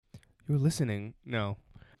You're listening. No.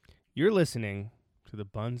 You're listening to the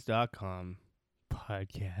Buns.com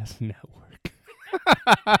podcast network.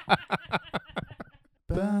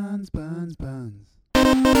 Buns, buns, buns.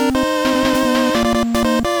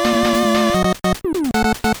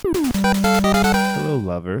 Hello,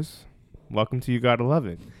 lovers. Welcome to You Gotta Love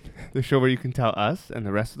It, the show where you can tell us and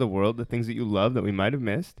the rest of the world the things that you love that we might have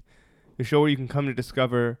missed, the show where you can come to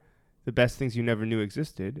discover the best things you never knew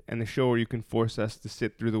existed, and the show where you can force us to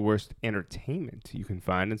sit through the worst entertainment you can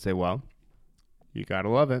find and say, well, you gotta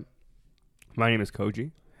love it. My name is Koji.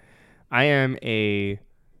 I am a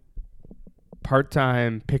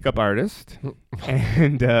part-time pickup artist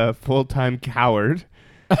and a full-time coward.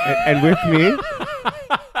 And with me,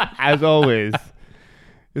 as always,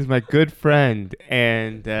 is my good friend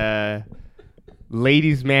and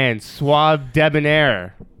ladies' man, suave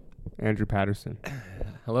debonair, Andrew Patterson.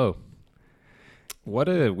 Hello. What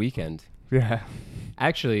a weekend. Yeah.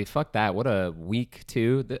 Actually, fuck that. What a week,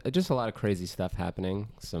 too. Just a lot of crazy stuff happening.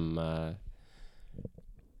 Some, I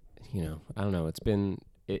don't know.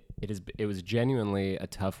 It was genuinely a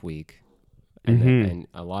tough week. And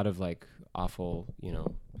a lot of, like, awful,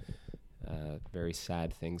 very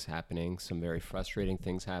sad things happening. Some very frustrating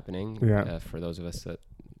things happening for those of us that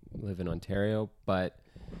live in Ontario. But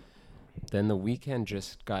then the weekend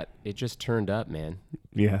just turned up, man.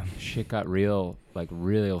 Yeah. Shit got real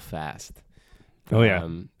fast. Oh, yeah.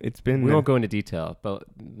 It's been... We won't go into detail, but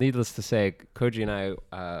needless to say, Koji and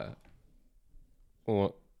I,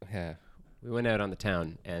 we went out on the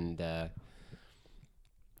town, and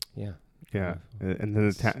Yeah. And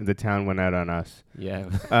then the town went out on us. Yeah.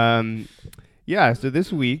 Yeah, so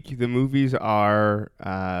this week, the movies are...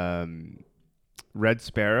 Red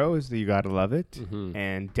Sparrow is the You Gotta Love It,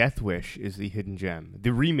 and Death Wish is the Hidden Gem.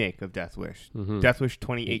 The remake of Death Wish. Death Wish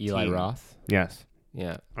 2018. Eli Roth. Yes.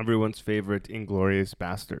 Yeah. Everyone's favorite Inglourious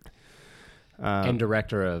Bastard. And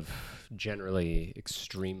director of generally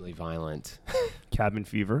extremely violent. Cabin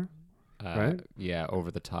Fever. Right? Yeah,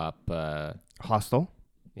 over the top. Hostel.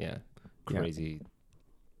 Yeah. Crazy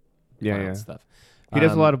Yeah. stuff. He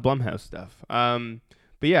does a lot of Blumhouse stuff. But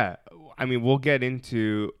yeah, I mean, we'll get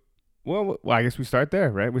into... Well, I guess we start there,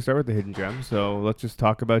 right? We start with the Hidden Gem. So let's just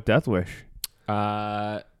talk about Death Wish.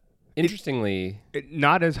 Interestingly...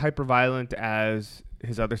 not as hyper-violent as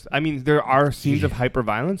his other... I mean, there are scenes of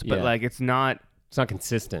hyper-violence, but like it's not... It's not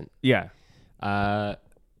consistent. Yeah. I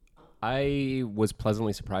was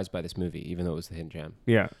pleasantly surprised by this movie, even though it was the Hidden Gem.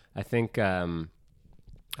 Yeah. I think I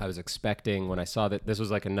was expecting when I saw that this was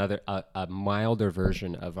like a milder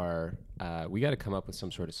version of our... we got to come up with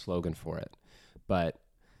some sort of slogan for it. But...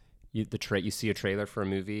 You see a trailer for a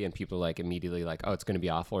movie and people like immediately like, oh, it's going to be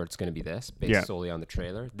awful or it's going to be this based solely on the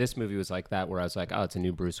trailer. This movie was like that where I was like, oh, it's a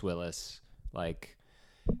new Bruce Willis. Like,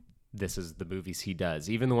 this is the movies he does.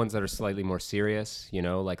 Even the ones that are slightly more serious,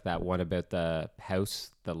 like that one about the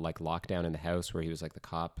house, the like lockdown in the house where he was like the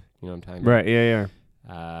cop. You know what I'm talking about? Right,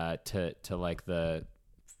 yeah. To like the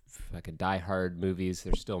fucking Die Hard movies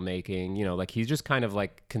they're still making. Like he's just kind of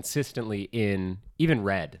like consistently in, even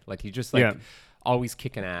Red. Like he just like... Yeah. Always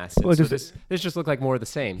kicking ass. Well, so this just looked like more of the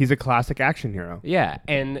same. He's a classic action hero. Yeah,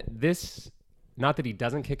 and this, not that he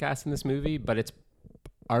doesn't kick ass in this movie, but it's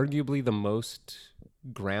arguably the most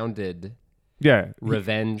grounded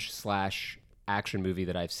revenge / action movie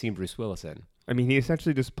that I've seen Bruce Willis in. I mean, he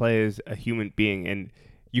essentially just plays a human being, and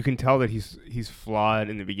you can tell that he's flawed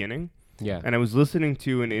in the beginning. Yeah. And I was listening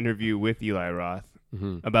to an interview with Eli Roth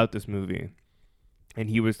about this movie, and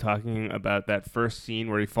he was talking about that first scene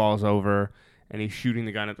where he falls over and he's shooting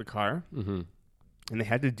the gun at the car. And they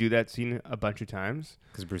had to do that scene a bunch of times.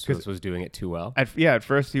 Because Bruce Willis was doing it too well? At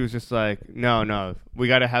first he was just like, no, we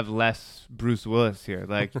got to have less Bruce Willis here.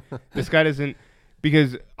 Like, this guy doesn't...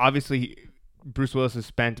 Because obviously Bruce Willis has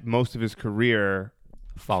spent most of his career...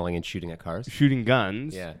 Falling and shooting at cars? Shooting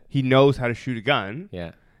guns. Yeah. He knows how to shoot a gun.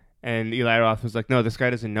 Yeah. And Eli Roth was like, no, this guy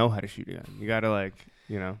doesn't know how to shoot a gun. You got to like,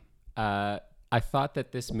 I thought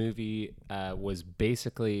that this movie was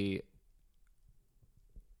basically...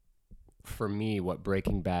 for me, what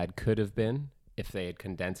Breaking Bad could have been if they had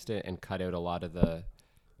condensed it and cut out a lot of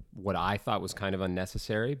what I thought was kind of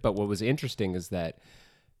unnecessary. But what was interesting is that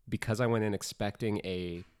because I went in expecting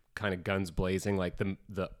a kind of guns blazing, like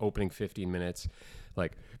the opening 15 minutes,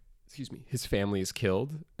 like, his family is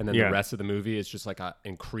killed. And then the rest of the movie is just like a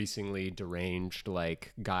increasingly deranged,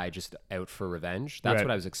 like, guy just out for revenge. That's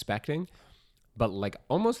what I was expecting. But like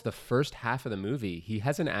almost the first half of the movie, he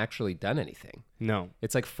hasn't actually done anything. No.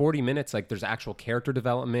 It's like 40 minutes. Like there's actual character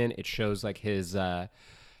development. It shows like his,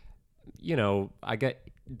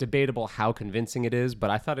 debatable how convincing it is, but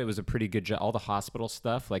I thought it was a pretty good job. All the hospital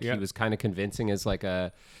stuff, like Yeah. he was kind of convincing as like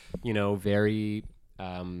a, very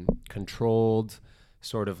controlled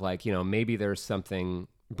sort of like, maybe there's something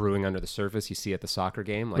brewing under the surface you see at the soccer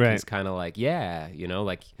game. Like Right. he's kind of like,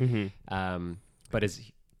 like, Mm-hmm. but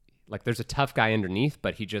is like there's a tough guy underneath,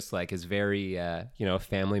 but he just like is very, a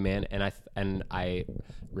family man. And I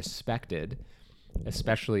respected,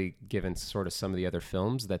 especially given sort of some of the other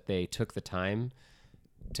films, that they took the time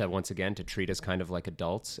to once again to treat us kind of like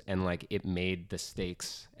adults, and like it made the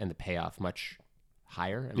stakes and the payoff much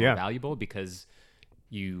higher and Yeah. more valuable because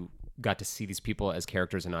you got to see these people as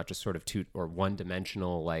characters and not just sort of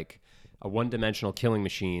one-dimensional, like a one-dimensional killing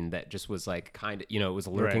machine that just was like kind of, it was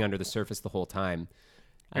lurking Right. under the surface the whole time.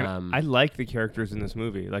 And I like the characters in this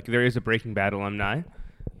movie. Like there is a Breaking Bad alumni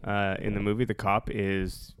in the movie. The cop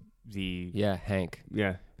is the Hank,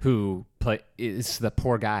 yeah. who is the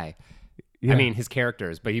poor guy. Yeah. I mean, his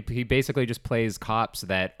characters, but he basically just plays cops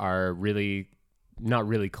that are really not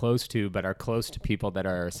really close to, but are close to people that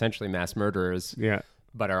are essentially mass murderers, yeah.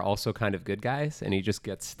 but are also kind of good guys. And he just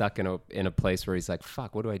gets stuck in a place where he's like,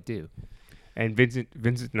 fuck, what do I do? And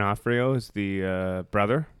Vincent D'Onofrio is the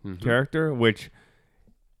brother Mhm. character, which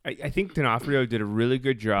I think D'Onofrio did a really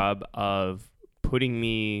good job of putting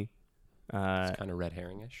me. It's kind of red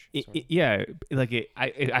herring-ish. Yeah, like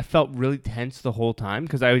I felt really tense the whole time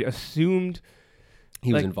because I assumed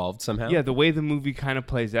He was like, involved somehow. yeah, the way the movie kind of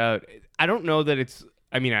plays out. I don't know that it's.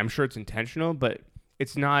 I mean, I'm sure it's intentional, but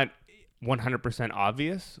it's not 100%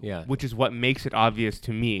 obvious. Yeah. Which is what makes it obvious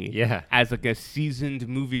to me. Yeah. As like a seasoned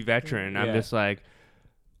movie veteran, I'm Yeah. just like,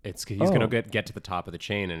 He's Oh. gonna get to the top of the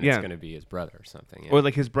chain, and Yeah. it's gonna be his brother or something. Yeah. or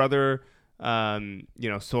like his brother,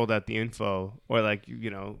 sold out the info, or like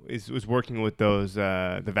was working with those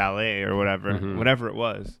the valet or whatever, Mhm. whatever it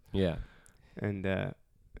was, yeah. and But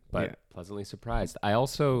yeah. pleasantly surprised. I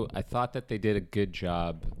thought that they did a good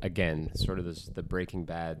job, again, sort of the Breaking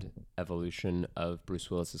Bad evolution of Bruce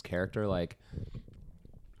Willis's character. Like,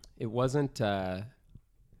 it wasn't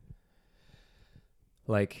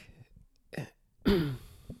like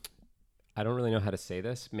I don't really know how to say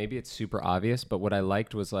this. Maybe it's super obvious, but what I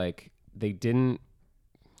liked was like they didn't.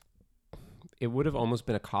 It would have almost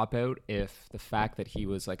been a cop out if the fact that he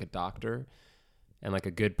was like a doctor and like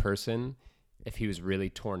a good person, if he was really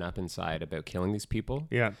torn up inside about killing these people.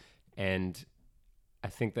 Yeah. And I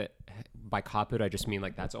think that by cop out, I just mean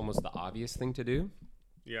like that's almost the obvious thing to do.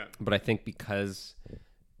 Yeah. But I think because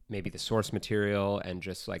maybe the source material and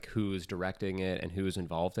just like who's directing it and who's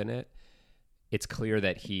involved in it, it's clear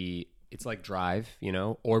that it's like Drive,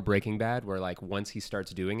 or Breaking Bad, where like once he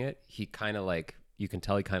starts doing it, he kind of like, you can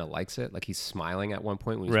tell he kind of likes it. Like he's smiling at one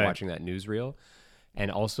point when he's Right. watching that newsreel.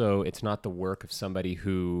 And also it's not the work of somebody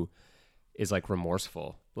who is like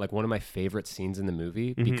remorseful. Like one of my favorite scenes in the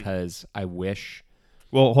movie, because I wish.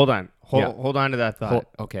 Well, hold on. Yeah. Hold on to that thought.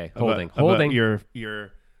 Holding about your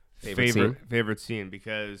Favorite favorite scene,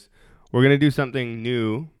 because we're gonna do something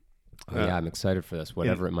new yeah, I'm excited for this,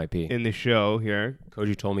 whatever it might be. in the show here.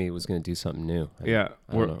 Koji told me he was going to do something new. I Yeah,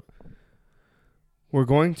 don't know. we're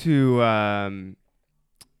going to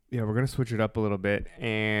we're gonna switch it up a little bit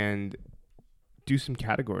and do some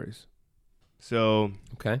categories. So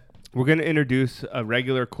Okay. we're gonna introduce a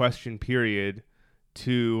regular question period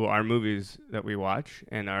to our movies that we watch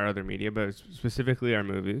and our other media, but specifically our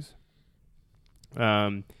movies.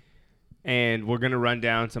 And we're gonna run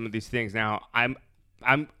down some of these things. Now,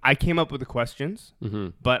 I came up with the questions, Mm-hmm.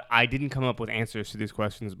 but I didn't come up with answers to these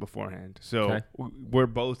questions beforehand. So Okay. we're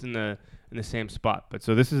both in the same spot. But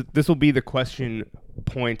so this will be the question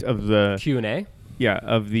point of the Q&A.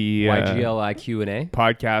 of the YGLI Q&A.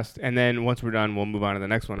 podcast, and then once we're done, we'll move on to the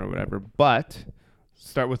next one or whatever. But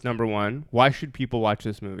start with number one. Why should people watch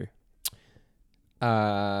this movie?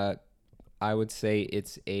 I would say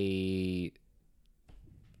it's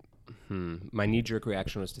my knee-jerk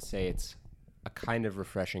reaction was to say it's a kind of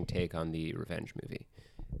refreshing take on the revenge movie,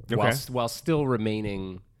 Okay. while still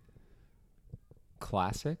remaining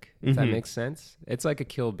classic, if that Mhm. makes sense. It's like a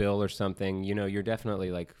Kill Bill or something. You're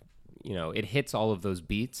definitely like, it hits all of those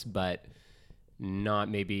beats, but not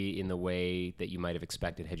maybe in the way that you might have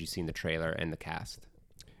expected had you seen the trailer and the cast.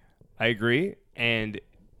 I agree. And,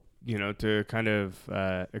 to kind of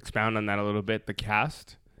expound on that a little bit, the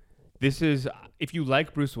cast. This is, if you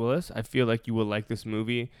like Bruce Willis, I feel like you will like this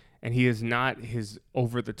movie. And he is not his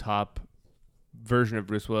over-the-top version of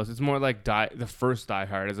Bruce Willis. It's more like the first Die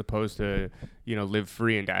Hard as opposed to, Live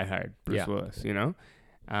Free and Die Hard Bruce Willis,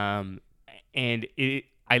 And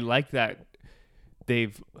I like that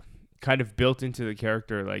they've kind of built into the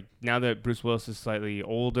character. Like now that Bruce Willis is slightly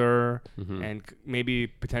older Mhm. and maybe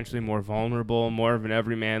potentially more vulnerable, more of an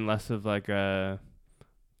everyman, less of like a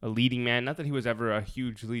leading man. Not that he was ever a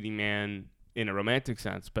huge leading man in a romantic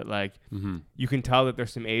sense, but like Mhm. you can tell that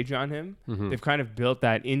there's some age on him. Mhm. They've kind of built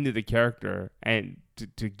that into the character and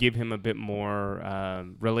to give him a bit more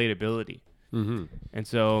relatability. Mhm. And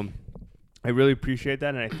so I really appreciate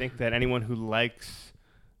that. And I think that anyone who likes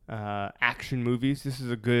action movies, this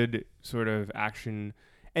is a good sort of action,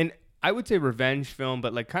 and I would say revenge film,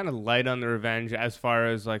 but like kind of light on the revenge as far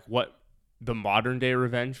as like what the modern day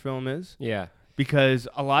revenge film is, Yeah. because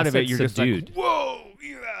a lot I of it said you're subdued. just like, whoa,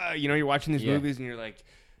 yeah. You know, you're watching these Yeah. movies and you're like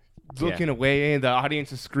looking away, the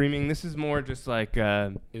audience is screaming. This is more just like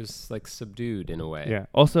It was like subdued in a way. yeah.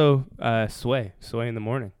 Also Sway in the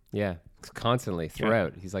morning. Yeah. Constantly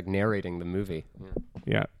throughout. He's like narrating the movie.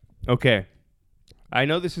 Yeah. Okay. I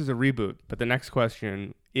know this is a reboot, but the next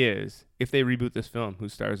question is, if they reboot this film, who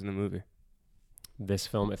stars in the movie? This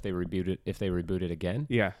film, if they reboot it again,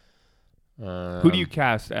 Yeah. Who do you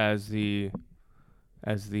cast as the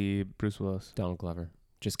Bruce Willis? Donald Glover.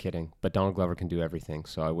 Just kidding. But Donald Glover can do everything,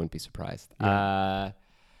 so I wouldn't be surprised. Yeah.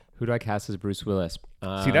 Who do I cast as Bruce Willis?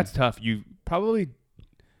 See, that's tough. You probably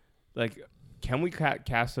like. Can we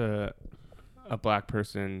cast a black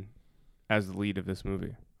person as the lead of this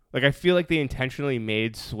movie? Like, I feel like they intentionally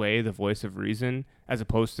made Sway the voice of reason as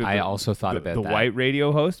opposed to I also thought the about that. white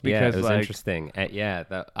radio host, Yeah, because it was like interesting.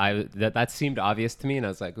 That seemed obvious to me, and I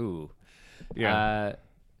was like, ooh. yeah.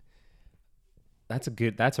 That's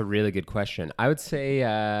a really good question. I would say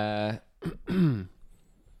I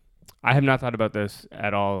have not thought about this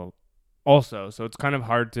at all also, so it's kind of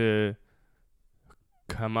hard to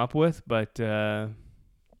come up with, but no.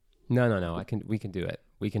 We can do it.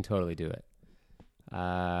 We can totally do it.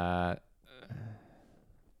 I'm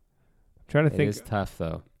trying to It think is tough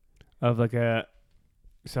though. of like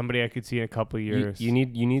somebody I could see in a couple of years. You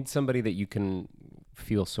need somebody that you can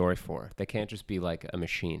feel sorry for. They can't just be like a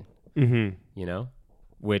machine, Mm-hmm. you know?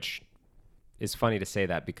 Which is funny to say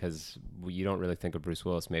that because you don't really think of Bruce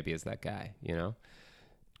Willis maybe as that guy, you know?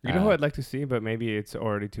 You know who I'd like to see, but maybe it's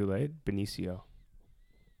already too late? Benicio.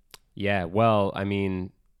 Yeah, well, I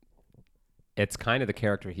mean, it's kind of the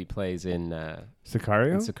character he plays in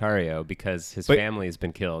Sicario? Sicario because his But- family has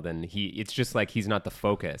been killed, and it's just like he's not the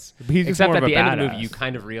focus. But he's just Except more at of the a end of the badass. movie, you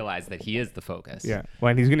kind of realize that he is the focus. Yeah. Well,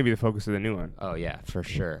 and he's going to be the focus of the new one. Oh yeah, for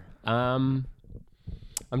sure.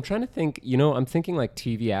 I'm trying to think. You know, I'm thinking like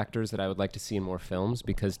TV actors that I would like to see in more films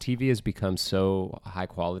because TV has become so high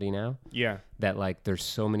quality now Yeah. that like there's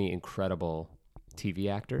so many incredible TV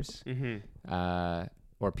actors. Mm-hmm.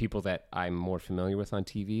 Or people that I'm more familiar with on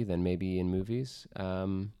TV than maybe in movies.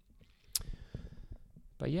 But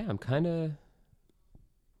yeah, I'm kind of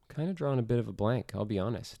drawing a bit of a blank. I'll be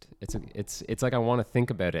honest. It's like I want to think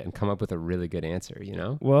about it and come up with a really good answer. You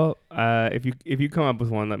know? Well, if you come up with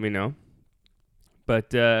one, let me know.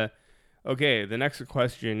 But okay, the next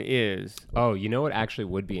question is Oh, you know what actually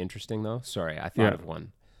would be interesting though? Sorry, I thought of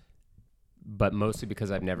one. But mostly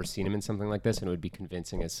because I've never seen him in something like this, and it would be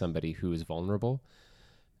convincing as somebody who is vulnerable.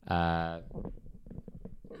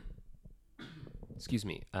 Excuse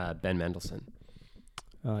me, Ben Mendelsohn.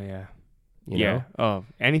 oh yeah. You yeah. know? Oh,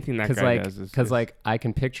 anything that guy does is Because like I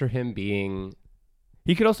can picture him being,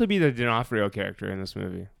 he could also be the D'Onofrio character in this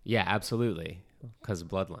movie yeah, absolutely, because of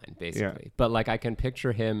Bloodline, basically. But like I can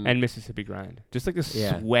picture him, and Mississippi Grind, just like a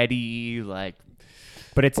Yeah. sweaty like.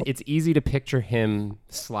 but it's easy to picture him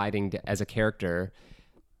sliding as a character,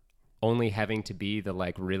 only having to be the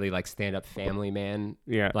like really like stand up family man,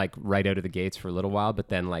 Yeah. like right out of the gates for a little while, but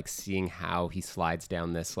then like seeing how he slides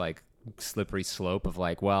down this like slippery slope of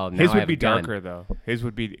like, well, now His I would have be a gun. darker though. His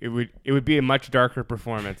would be it would be a much darker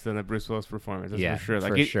performance than the Bruce Willis performance. That's Yeah, for sure.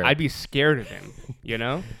 Like for sure. I'd be scared of him, you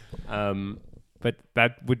know. But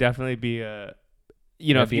that would definitely be a,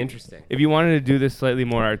 you know, That'd if be you, interesting. if you wanted to do this slightly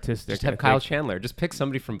more artistic, Just have I Kyle think Chandler. Just pick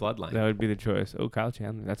somebody from Bloodline. that would be the choice. Oh, Kyle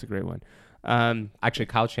Chandler, that's a great one. Actually,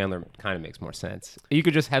 Kyle Chandler kind of makes more sense. You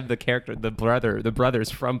could just have the character, the brothers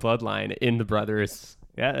from Bloodline in the brothers'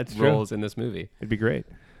 Yeah, that's true. roles in this movie. It'd be great.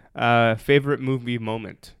 Favorite movie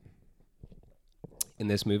moment? In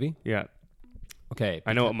this movie? Yeah, Okay.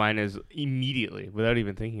 I know what mine is immediately without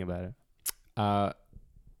even thinking about it.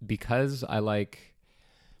 Because I like,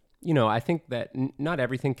 you know, I think that not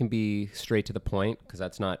everything can be straight to the point because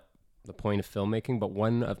that's not the point of filmmaking. But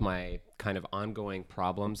one of my kind of ongoing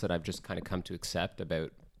problems that I've just kind of come to accept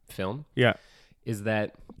about film Yeah, is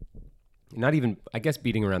that not even, I guess,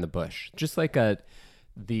 beating around the bush, just like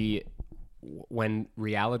the when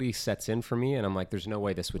reality sets in for me and I'm like, there's no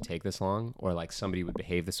way this would take this long, or like somebody would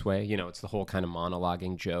behave this way. You know, it's the whole kind of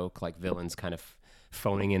monologuing joke, like villains kind of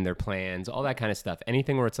phoning in their plans, all that kind of stuff.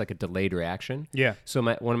 Anything where it's like a delayed reaction. Yeah. So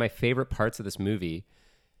one of my favorite parts of this movie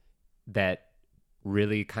that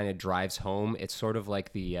really kind of drives home, it's sort of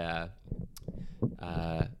like the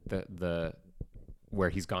where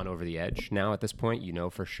he's gone over the edge now at this point, you know,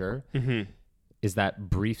 for sure, is that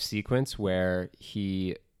brief sequence where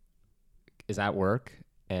he is at work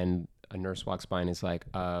and a nurse walks by and is like,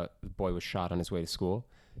 the boy was shot on his way to school.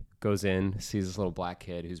 Goes in, sees this little black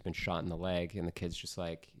kid who's been shot in the leg, and the kid's just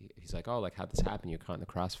like, he's like, oh, like, how'd this happen? You're caught in the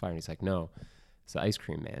crossfire. And he's like, no, it's the ice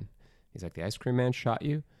cream man. He's like, the ice cream man shot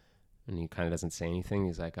you? And he kind of doesn't say anything.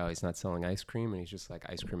 He's like, oh, he's not selling ice cream. And he's just like,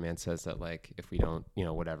 ice cream man says that, like, if we don't, you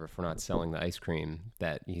know, whatever, if we're not selling the ice cream,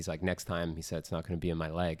 that he's like, next time, he said, it's not going to be in my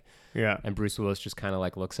leg. Yeah. And Bruce Willis just kind of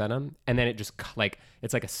like looks at him. And then it just like,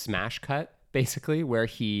 it's like a smash cut, basically, where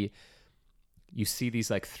you see these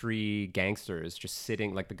like three gangsters just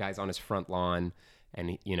sitting, like the guy's on his front lawn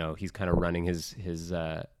and, you know, he's kind of running his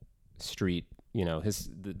street, you know,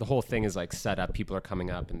 the whole thing is like set up. People are coming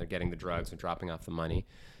up and they're getting the drugs and dropping off the money.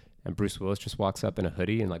 And Bruce Willis just walks up in a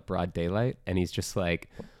hoodie in like broad daylight. And he's just like,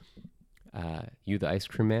 you the ice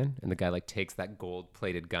cream man? And the guy like takes that gold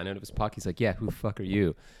plated gun out of his pocket. He's like, yeah, who the fuck are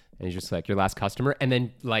you? And he's just like, your last customer. And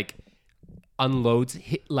then like unloads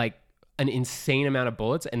like an insane amount of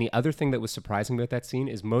bullets. And the other thing that was surprising about that scene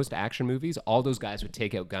is most action movies, all those guys would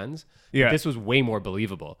take out guns. Yeah. But this was way more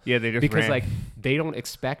believable. Yeah, they just because ran. like they don't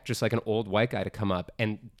expect just like an old white guy to come up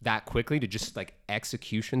and that quickly to just like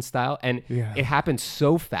execution style. And it happened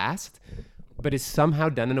so fast, but it's somehow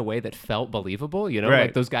done in a way that felt believable. You know, Right.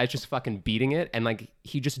 like those guys just fucking beating it, and like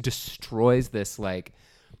he just destroys this like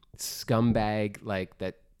scumbag like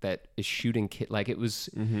that is shooting kid. Like it was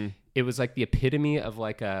like the epitome of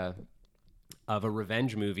like a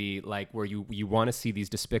revenge movie, like where you want to see these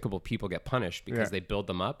despicable people get punished because they build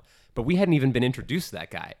them up. But we hadn't even been introduced to that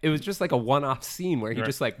guy. It was just like a one-off scene where he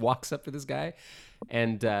just like walks up to this guy,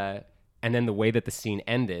 and then the way that the scene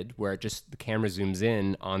ended, where the camera zooms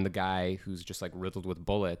in on the guy who's just like riddled with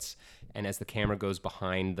bullets, and as the camera goes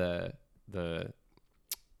behind the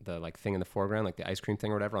like thing in the foreground, like the ice cream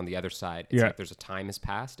thing or whatever, on the other side, it's like there's a time has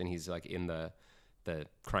passed and he's like in the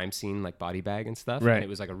crime scene, like body bag and stuff. Right. And it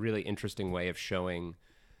was like a really interesting way of showing,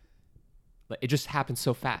 like, it just happens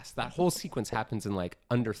so fast. That whole sequence happens in like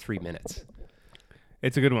under 3 minutes.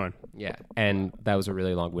 It's a good one. Yeah. And that was a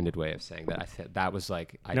really long-winded way of saying that. That was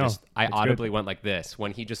like, I No, audibly went like this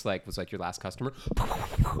when he just like was like, your last customer.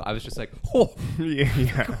 I was just like, oh,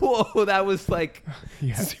 yeah. whoa, that was like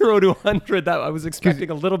 0 to 100. That I was expecting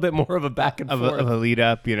a little bit more of a back and forth. Of a lead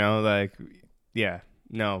up, you know, like, yeah,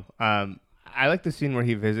 no. I like the scene where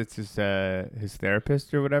he visits his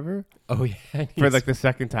therapist or whatever. Oh yeah, for like the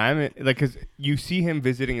second time, because you see him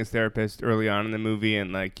visiting his therapist early on in the movie,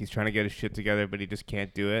 and like he's trying to get his shit together, but he just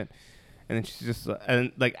can't do it. And then she's just,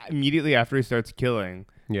 and like immediately after he starts killing,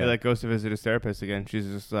 he like goes to visit his therapist again. She's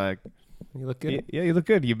just like, you look good. Yeah, you look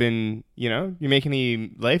good. You've been, you know, you make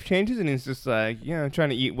any life changes? And he's just like, you know, trying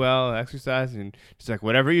to eat well, exercise, and just like,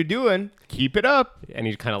 whatever you're doing, keep it up. And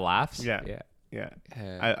he kind of laughs. Yeah.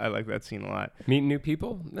 I like that scene a lot. Meeting new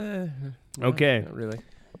people? Okay. Not really.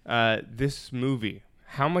 This movie,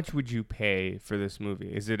 how much would you pay for this movie?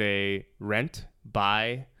 Is it a rent,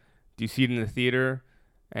 buy? Do you see it in the theater?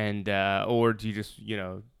 And or do you just, you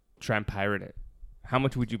know, try and pirate it? How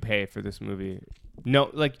much would you pay for this movie? No,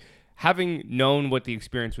 like, having known what the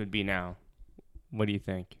experience would be now, what do you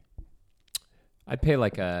think? I'd pay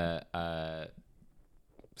like a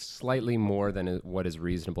slightly more than what is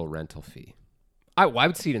reasonable rental fee. I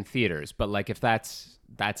would see it in theaters, but like if that's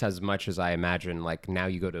as much as I imagine, like now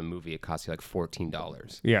you go to a movie, it costs you like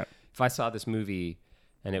 $14. Yeah. If I saw this movie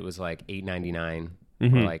and it was like $8.99, or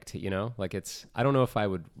like, you know, like I don't know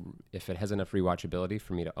if it has enough rewatchability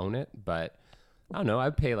for me to own it, but I don't know,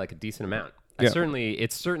 I'd pay like a decent amount. It's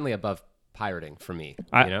certainly above pirating for me,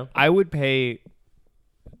 you know? I would pay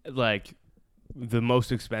like the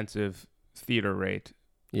most expensive theater rate.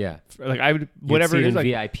 Yeah. Like I would, whatever it is, like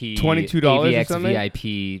VIP, $22 or something.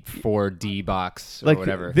 VIP 4D box or like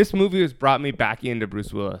whatever. This movie has brought me back into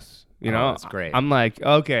Bruce Willis. You know, that's great. I'm like,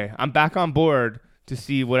 okay, I'm back on board to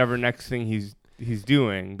see whatever next thing he's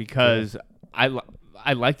doing, because I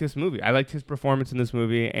like this movie. I liked his performance in this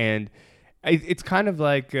movie, and it's kind of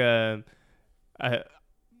like you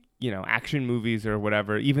know, action movies or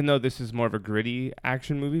whatever. Even though this is more of a gritty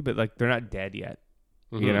action movie, but like they're not dead yet.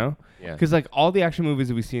 You know? Yeah. Because like all the action movies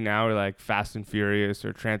that we see now are like Fast and Furious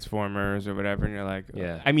or Transformers or whatever, and you're like,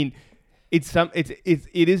 yeah. I mean,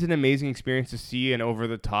 it is an amazing experience to see an over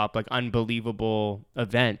the top, like unbelievable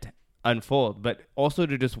event unfold, but also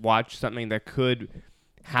to just watch something that could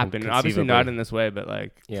happen. And obviously not in this way, but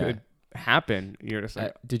like could happen. You're just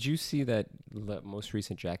like, did you see that most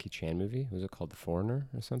recent Jackie Chan movie? Was it called The Foreigner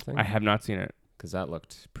or something? I have not seen it. Because that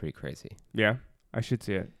looked pretty crazy. Yeah, I should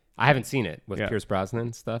see it. I haven't seen it with Pierce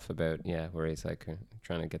Brosnan stuff about where he's like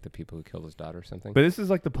trying to get the people who killed his daughter or something. But this is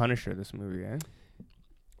like The Punisher, this movie, eh?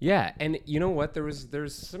 Yeah, and you know what? There's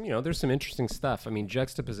some interesting stuff. I mean,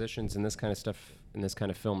 juxtapositions and this kind of stuff in this kind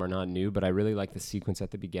of film are not new, but I really like the sequence at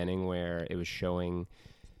the beginning where it was showing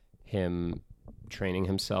him training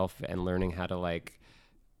himself and learning how to like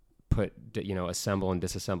assemble and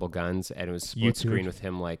disassemble guns, and it was split screen with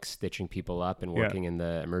him like stitching people up and working in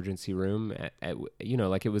the emergency room.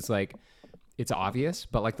 Like it was like it's obvious,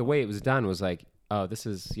 but like the way it was done was like, oh, this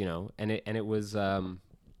is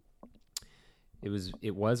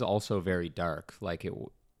it was also very dark. Like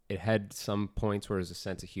it had some points where there was a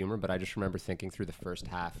sense of humor, but I just remember thinking through the first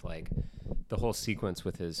half, like the whole sequence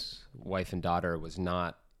with his wife and daughter was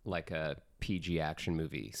not like a PG action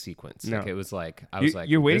movie sequence. No. Like it was like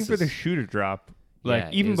you're waiting for the shoe to drop.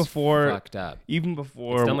 Like even before fucked up. Even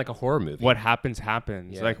before it's done like a horror movie. What happens.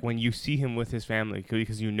 Yeah. Like when you see him with his family,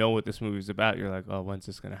 because you know what this movie's about, you're like, oh, when's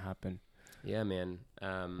this gonna happen? Yeah, man.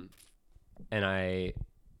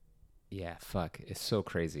 It's so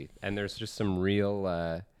crazy. And there's just some real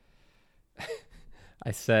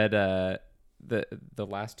I said the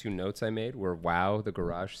last two notes I made were, wow, the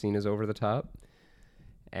garage scene is over the top.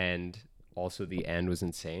 And also the end was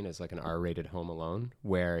insane as like an R-rated Home Alone,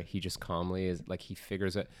 where he just calmly is like, he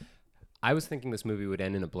figures it. I was thinking this movie would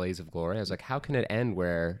end in a blaze of glory. I was like, how can it end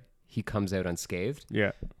where he comes out unscathed?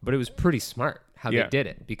 Yeah. But it was pretty smart how they did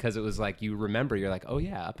it, because it was like, you remember, you're like, oh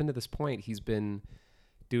yeah, up until this point, he's been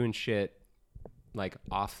doing shit like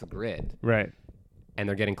off the grid. Right. And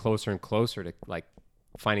they're getting closer and closer to like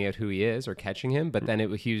finding out who he is or catching him. But then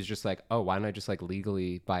he was just like, oh, why don't I just like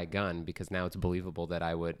legally buy a gun? Because now it's believable that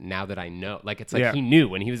I would, now that I know, like, it's like he knew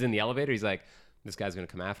when he was in the elevator, he's like, this guy's going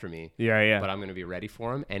to come after me. Yeah. But I'm going to be ready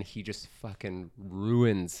for him. And he just fucking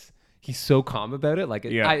ruins. He's so calm about it. Like,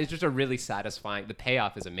 it's just a really satisfying, the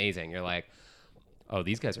payoff is amazing. You're like, oh,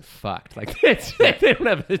 these guys are fucked. Like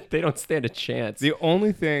they don't stand a chance. The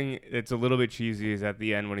only thing that's a little bit cheesy is at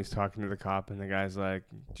the end when he's talking to the cop and the guy's like,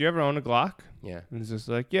 do you ever own a Glock? Yeah. And he's just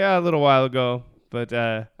like, yeah, a little while ago, but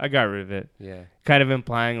I got rid of it. Yeah. Kind of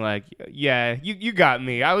implying like, yeah, you got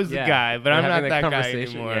me. I was the guy, but I'm not that guy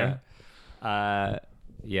anymore.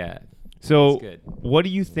 Yeah. So what do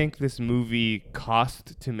you think this movie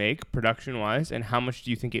cost to make production-wise, and how much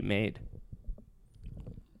do you think it made?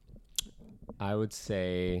 I would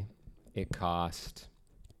say it cost.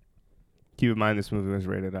 Keep in mind this movie was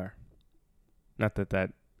rated R. Not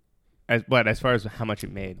that as far as how much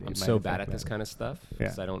it made. I'm so bad at this kind of stuff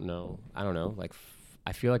because I don't know. Like,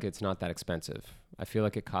 I feel like it's not that expensive. I feel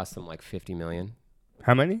like it cost them like 50 million.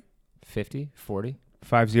 How many? 50, 40.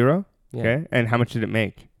 50? Yeah. Okay. And how much did it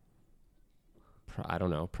make? I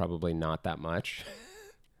don't know. Probably not that much.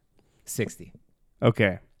 60.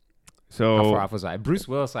 Okay. So how far off was I? Bruce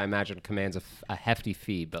Willis, I imagine, commands a hefty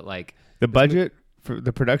fee, but like the budget for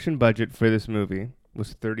the production budget for this movie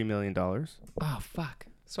was $30 million. Oh fuck!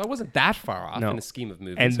 So I wasn't that far off in the scheme of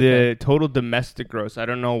movies. And the total domestic gross, I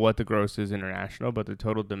don't know what the gross is international, but the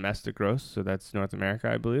total domestic gross, so that's North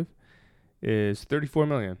America, I believe, is $34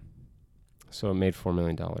 million. So it made $4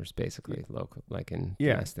 million basically, local, like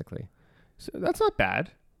domestically. So that's not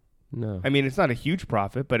bad. No. I mean, it's not a huge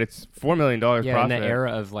profit, but it's $4 million profit. Yeah, in the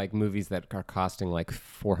era of like movies that are costing like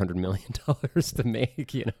 $400 million to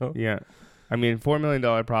make, you know? Yeah. I mean, $4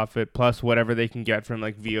 million profit plus whatever they can get from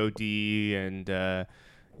like VOD and,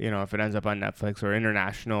 if it ends up on Netflix or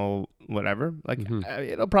international, whatever, like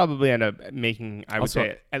it'll probably end up making, I would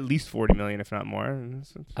say, at least $40 million, if not more.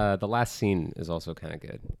 The last scene is also kind of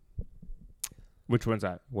good. Which one's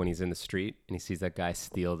that? When he's in the street and he sees that guy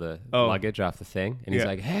steal the luggage off the thing, and he's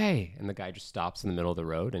like, "Hey!" and the guy just stops in the middle of the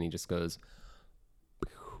road, and he just goes,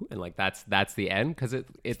 and like that's the end, because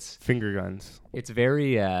it's finger guns. It's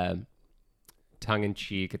very tongue in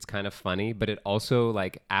cheek. It's kind of funny, but it also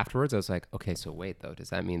like afterwards, I was like, okay, so wait though, does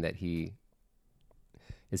that mean that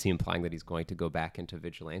is he implying that he's going to go back into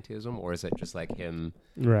vigilantism, or is it just like him,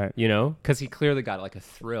 right? You know, because he clearly got like a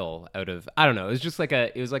thrill out of, I don't know. It was just like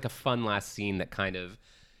it was like a fun last scene that kind of,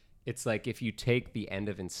 it's like if you take the end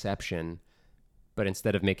of Inception, but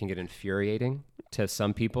instead of making it infuriating to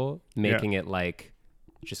some people, making it like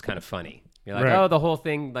just kind of funny. You're like, oh, the whole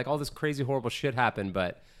thing, like all this crazy, horrible shit happened,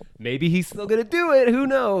 but maybe he's still gonna do it. Who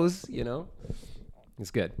knows? You know, it's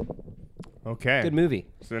good. Okay. Good movie.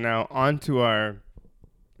 So now on to our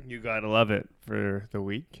You Gotta Love It for the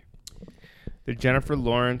week. The Jennifer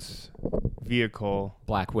Lawrence vehicle,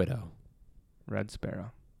 Black Widow. Red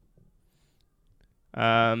Sparrow.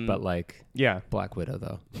 But like yeah. Black Widow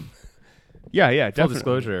though. Yeah, Full definitely.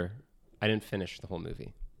 disclosure, I didn't finish the whole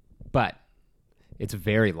movie. But it's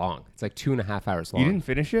very long. It's like 2.5 hours long. You didn't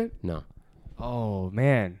finish it? No. Oh,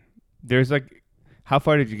 man. There's like, how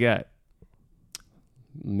far did you get?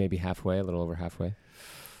 Maybe halfway, a little over halfway.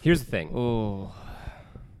 Here's the thing. Oh.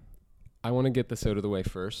 I want to get this out of the way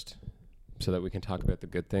first so that we can talk about the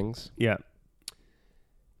good things. Yeah.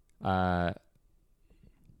 I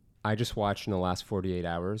just watched in the last 48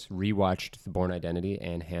 hours, rewatched The Bourne Identity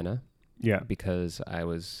and Hannah Yeah. because I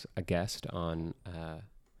was a guest on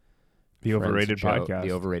The Overrated Friends podcast.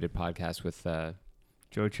 The Overrated podcast with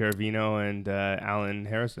Joe Cherovino and Alan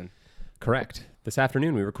Harrison. Correct. This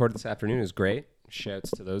afternoon, we recorded this afternoon. It was great.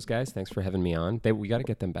 Shouts to those guys. Thanks for having me on. We got to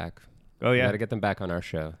get them back. Oh, We yeah. got to get them back on our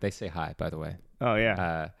show. They say hi, by the way. Oh,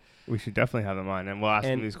 yeah. We should definitely have them on, and we'll ask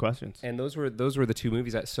them these questions. And those were the two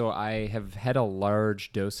movies. So I have had a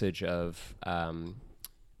large dosage of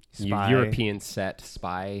Spy. European set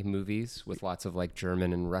spy movies with lots of like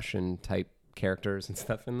German and Russian type characters and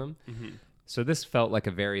stuff in them. Mm-hmm. So this felt like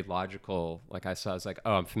a very logical. Like I was like,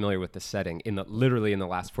 oh, I'm familiar with the setting. Literally in the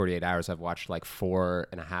last 48 hours, I've watched like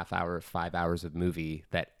 4.5 hours, 5 hours of movie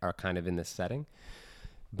that are kind of in this setting.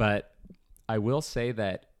 But I will say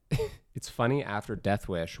that it's funny after Death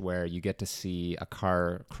Wish, where you get to see a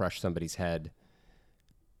car crush somebody's head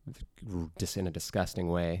just in a disgusting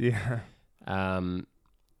way. Yeah.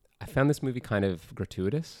 I found this movie kind of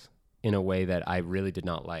gratuitous in a way that I really did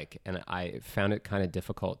not like. And I found it kind of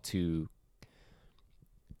difficult to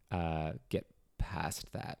get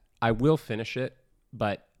past that. I will finish it,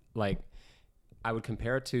 but like I would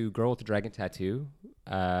compare it to Girl with the Dragon Tattoo,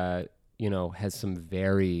 has some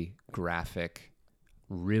very graphic,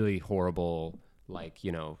 really horrible, like,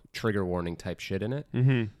 trigger warning type shit in it.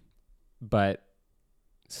 Mm-hmm. But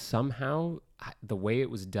somehow the way it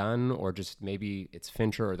was done, or just maybe it's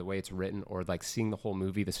Fincher or the way it's written, or like seeing the whole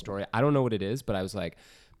movie, the story, I don't know what it is, but I was like,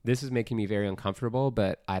 this is making me very uncomfortable.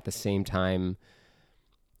 But at the same time,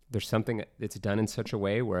 there's something that's done in such a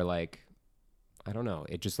way where like, I don't know,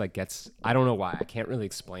 it just like gets, I don't know why, I can't really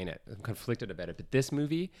explain it. I'm conflicted about it. But this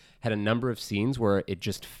movie had a number of scenes where it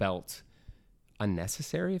just felt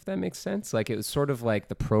unnecessary, if that makes sense. Like it was sort of like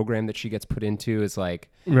the program that she gets put into is like,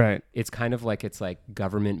 Right. it's kind of like it's like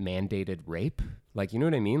government mandated rape. Like, you know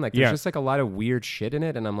what I mean? Like there's just like a lot of weird shit in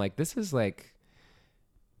it. And I'm like, this is like,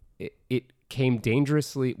 it came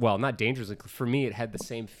dangerously, well, not dangerously. For me, it had the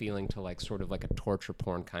same feeling to like sort of like a torture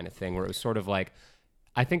porn kind of thing where it was sort of like,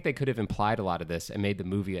 I think they could have implied a lot of this and made the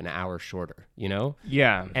movie an hour shorter,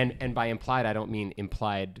 Yeah. And by implied, I don't mean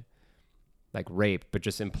implied like rape, but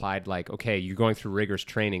just implied like, okay, you're going through rigorous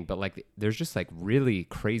training, but like there's just like really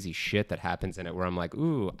crazy shit that happens in it where I'm like,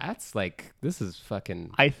 ooh, that's like, this is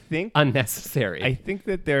fucking I think unnecessary. I think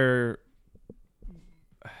that they're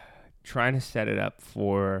trying to set it up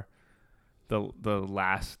for the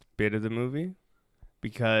last bit of the movie,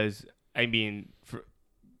 because I mean, for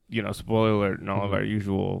spoiler alert and all of our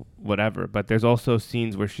usual whatever, but there's also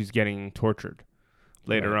scenes where she's getting tortured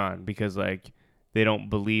later on because like they don't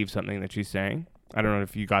believe something that she's saying. I don't know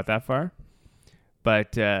if you got that far,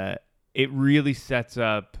 but it really sets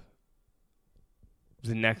up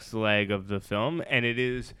the next leg of the film, and it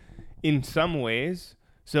is in some ways.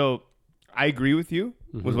 So I agree with you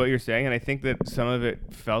with what you're saying, and I think that some of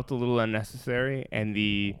it felt a little unnecessary, and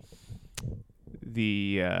the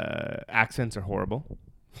accents are horrible.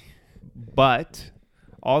 But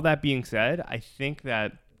all that being said, I think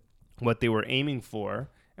that what they were aiming for,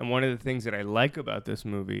 and one of the things that I like about this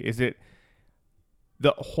movie, is that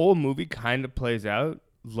the whole movie kind of plays out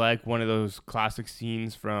like one of those classic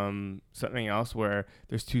scenes from something else where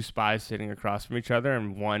there's two spies sitting across from each other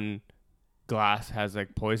and one glass has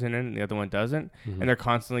like poison in it and the other one doesn't. And they're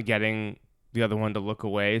constantly getting the other one to look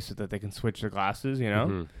away so that they can switch the glasses, you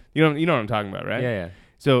know what I'm talking about, right? Yeah.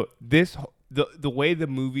 So the way this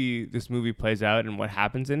movie plays out and what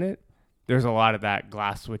happens in it, there's a lot of that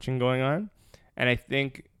glass switching going on. And I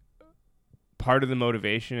think part of the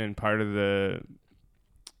motivation and part of the,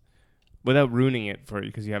 without ruining it for you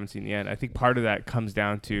because you haven't seen the end, I think part of that comes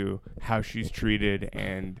down to how she's treated,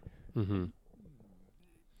 and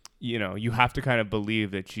you have to kind of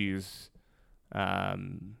believe that she's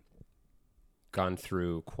Gone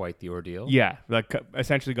through quite the ordeal. yeah, like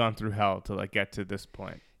essentially gone through hell to like get to this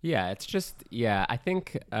point. Yeah, it's just, I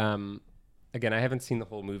think, again, I haven't seen the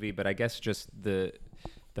whole movie, but I guess just the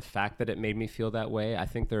fact that it made me feel that way, I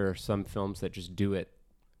think there are some films that just do it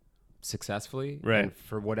successfully. Right. And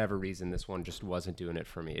for whatever reason, this one just wasn't doing it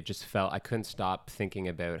for me. It just felt, I couldn't stop thinking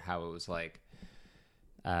about how it was like,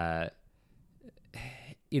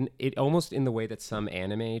 in it almost in the way that some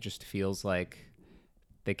anime just feels like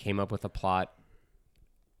they came up with a plot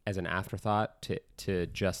as an afterthought to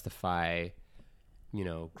justify, you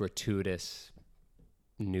know, gratuitous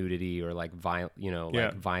nudity or like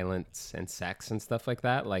like violence and sex and stuff like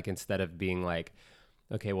that. Like instead of being like,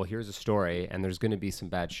 okay, well, here's a story and there's going to be some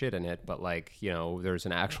bad shit in it, but like, you know, there's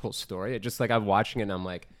an actual story. It just like I'm watching it and I'm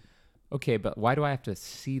like, okay, but why do I have to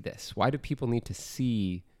see this? Why do people need to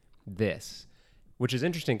see this? Which is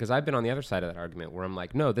interesting because I've been on the other side of that argument where I'm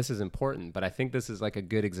like, no, this is important. But I think this is like a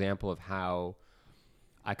good example of how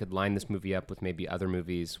I could line this movie up with maybe other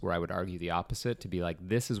movies where I would argue the opposite, to be like,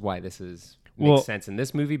 this is why this makes sense in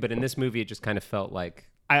this movie. But in this movie, it just kind of felt like...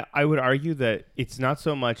 I would argue that it's not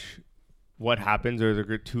so much what happens or the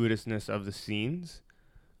gratuitousness of the scenes.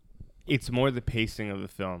 It's more the pacing of the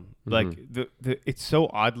film. Mm-hmm. Like it's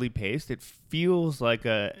so oddly paced. It feels like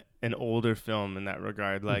an older film in that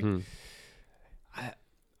regard. Like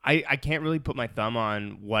I can't really put my thumb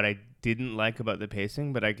on what I didn't like about the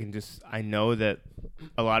pacing, but I know that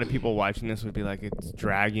a lot of people watching this would be like, it's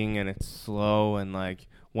dragging and it's slow and like,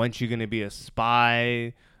 when's you gonna be a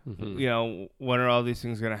spy? You know, when are all these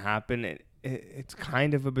things gonna happen? It's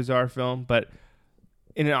kind of a bizarre film, but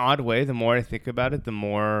in an odd way, the more I think about it, the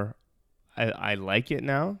more I like it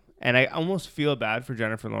now. And I almost feel bad for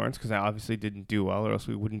Jennifer Lawrence because I obviously didn't do well, or else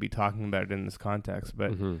we wouldn't be talking about it in this context.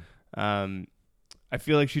 But I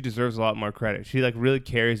feel like she deserves a lot more credit. She like really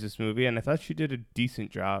carries this movie, and I thought she did a decent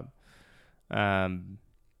job. But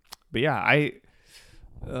yeah, it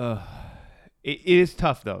is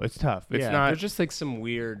tough though. It's tough. It's not. There's just like some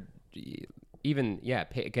weird, again,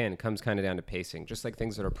 it comes kind of down to pacing. Just like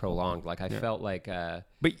things that are prolonged. Like I felt like,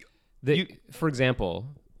 for example,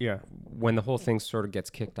 when the whole thing sort of gets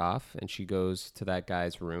kicked off, and she goes to that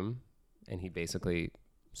guy's room, and he basically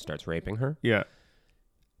starts raping her. Yeah.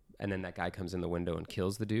 And then that guy comes in the window and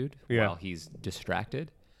kills the dude while he's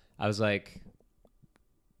distracted. I was like,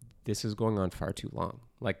 this is going on far too long.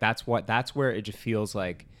 Like that's where it just feels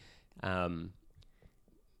like it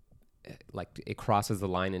crosses the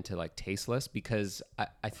line into like tasteless, because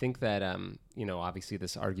I think that, you know, obviously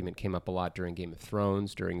this argument came up a lot during Game of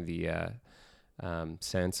Thrones, during the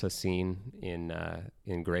Sansa scene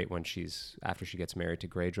in Great, when after she gets married to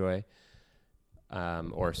Greyjoy,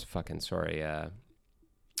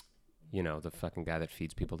 you know, the fucking guy that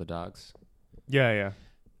feeds people to dogs. Yeah.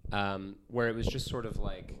 Where it was just sort of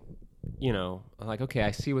like, you know, like, okay,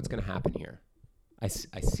 I see what's going to happen here. I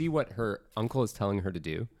see what her uncle is telling her to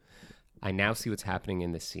do. I now see what's happening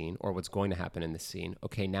in this scene, or what's going to happen in this scene.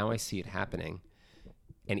 Okay, now I see it happening.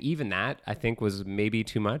 And even that, I think, was maybe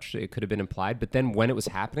too much. It could have been implied. But then when it was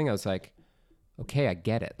happening, I was like, okay, I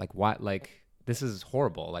get it. Like, what? Like, this is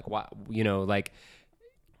horrible. Like, what? You know, like...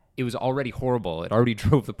 It was already horrible. It already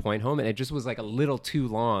drove the point home, and it just was like a little too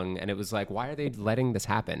long. And it was like, why are they letting this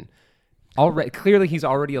happen? Clearly, he's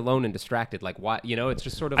already alone and distracted. Like, why? You know, it's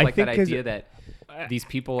just sort of like that idea that these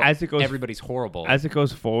people, everybody's horrible. As it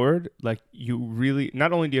goes forward, like you really,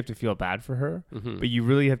 not only do you have to feel bad for her, but you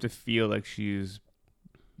really have to feel like she's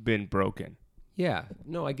been broken. Yeah.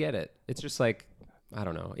 No, I get it. It's just like, I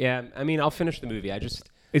don't know. Yeah. I mean, I'll finish the movie.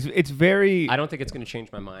 It's very... I don't think it's going to change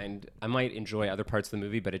my mind. I might enjoy other parts of the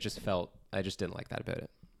movie, but I just didn't like that about it.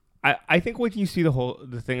 I think when you see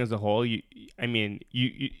the thing as a whole, you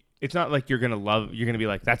it's not like you're going to be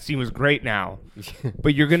like, that scene was great now,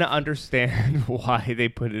 but you're going to understand why they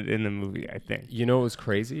put it in the movie, I think. You know what was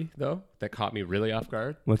crazy, though, that caught me really off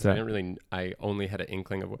guard? What's that? I only had an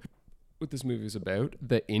inkling of what this movie was about.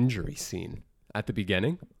 The injury scene at the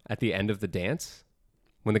beginning, at the end of the dance.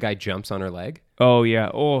 When the guy jumps on her leg. Oh,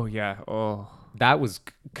 yeah. Oh. That was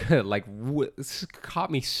good. Like, this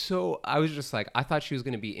caught me so... I was just like, I thought she was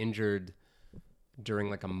going to be injured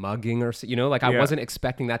during like a mugging or so, you know? Like, I wasn't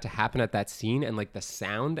expecting that to happen at that scene. And like the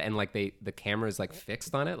sound and like the camera is like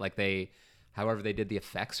fixed on it. Like however they did the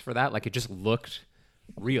effects for that, like it just looked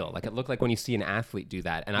real. Like it looked like when you see an athlete do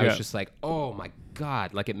that. And I was just like, oh my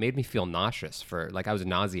God. Like it made me feel nauseous I was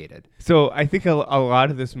nauseated. So I think a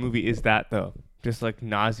lot of this movie is that though. Just like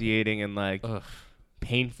nauseating and like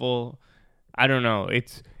painful. I don't know.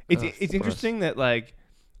 It's interesting that like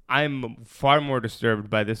I'm far more disturbed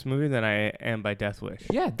by this movie than I am by Death Wish.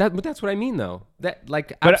 Yeah, that's what I mean though. That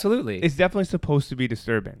like absolutely. It's definitely supposed to be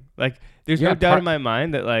disturbing. Like there's no doubt in my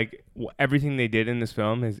mind that like everything they did in this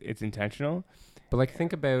film it's intentional. But like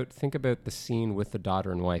think about the scene with the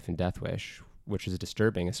daughter and wife in Death Wish, which is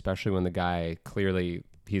disturbing, especially when the guy clearly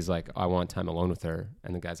he's like, I want time alone with her.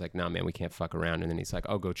 And the guy's like, nah, man, we can't fuck around. And then he's like,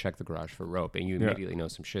 oh, go check the garage for rope. And you immediately know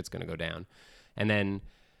some shit's going to go down. And then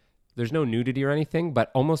there's no nudity or anything, but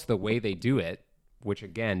almost the way they do it, which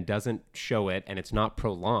again doesn't show it and it's not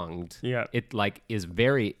prolonged. Yeah. It like is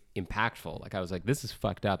very impactful. Like I was like, this is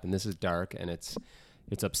fucked up and this is dark and it's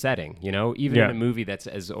upsetting, you know, even in a movie that's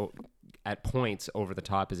as at points over the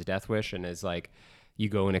top as Death Wish and as like you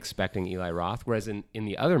go in expecting Eli Roth. Whereas in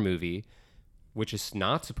the other movie, which is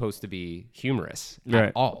not supposed to be humorous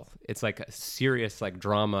at all. It's like a serious like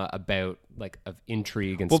drama about like of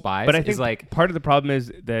intrigue and spies. But I think like part of the problem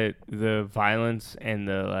is that the violence and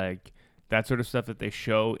the like that sort of stuff that they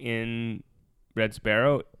show in Red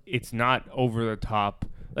Sparrow, it's not over the top.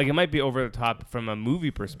 Like it might be over the top from a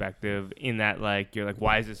movie perspective in that like you're like,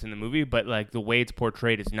 why is this in the movie? But like the way it's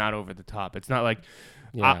portrayed is not over the top. It's not like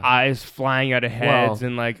eyes flying out of heads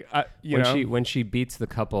and like when she beats the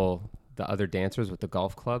couple, the other dancers with the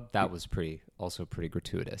golf club, that was pretty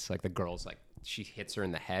gratuitous. Like the girl's like she hits her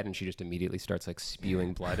in the head and she just immediately starts like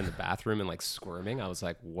spewing blood in the bathroom and like squirming. I was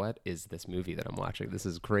like, what is this movie that I'm watching? This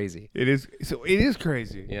is crazy. It is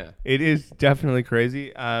crazy. Yeah. It is definitely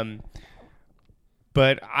crazy.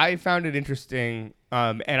 But I found it interesting.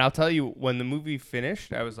 And I'll tell you, when the movie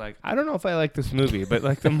finished, I was like, I don't know if I like this movie. But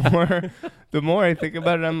like the more I think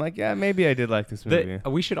about it, I'm like, yeah, maybe I did like this movie.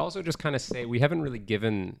 We should also just kind of say we haven't really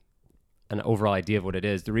given an overall idea of what it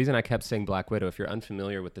is. The reason I kept saying Black Widow, if you're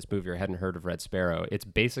unfamiliar with this movie or hadn't heard of Red Sparrow, it's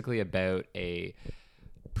basically about a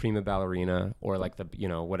prima ballerina or like the, you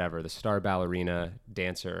know, whatever, the star ballerina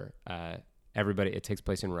dancer. It takes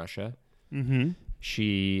place in Russia. Mm-hmm.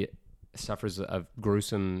 She suffers a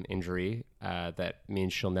gruesome injury that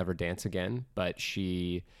means she'll never dance again, but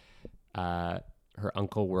her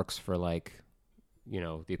uncle works for like, you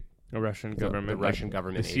know, the Russian government, the Russian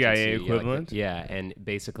government, the CIA agency, equivalent. And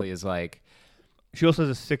basically is like. She also has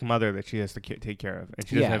a sick mother that she has to take care of, and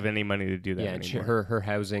she doesn't have any money to do that. Yeah, and her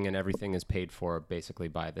housing and everything is paid for basically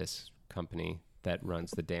by this company that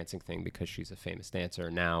runs the dancing thing because she's a famous dancer.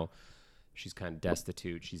 Now she's kind of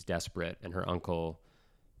destitute, she's desperate, and her uncle,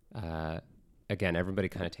 again, everybody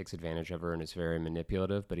kind of takes advantage of her and is very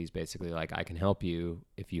manipulative. But he's basically like, I can help you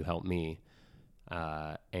if you help me,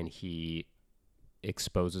 and he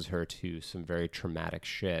exposes her to some very traumatic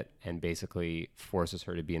shit and basically forces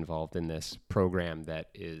her to be involved in this program that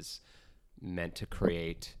is meant to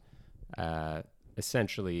create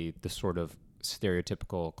essentially the sort of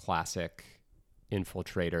stereotypical classic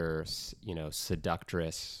infiltrator, you know,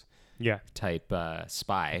 seductress type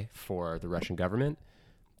spy for the Russian government.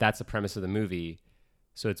 That's the premise of the movie.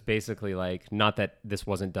 So it's basically like, not that this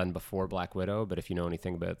wasn't done before Black Widow, but if you know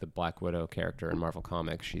anything about the Black Widow character in Marvel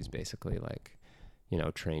Comics, she's basically like, you know,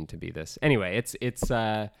 trained to be this. Anyway, it's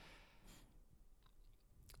the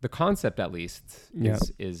concept at least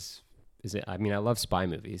is it, I mean, I love spy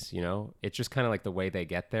movies, you know. It's just kind of like the way they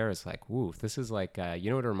get there is like, woo, this is like you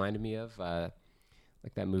know what it reminded me of? Like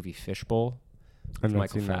that movie Fishbowl with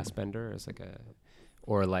Michael Fassbender. It's like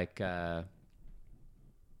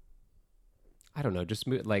I don't know, just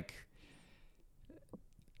like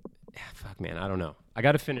fuck, man, I don't know. I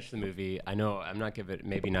got to finish the movie. I know I'm not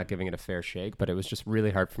giving it a fair shake, but it was just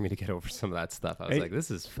really hard for me to get over some of that stuff. I was like, this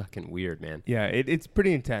is fucking weird, man. Yeah, it's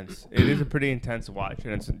pretty intense. It is a pretty intense watch,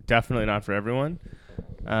 and it's definitely not for everyone.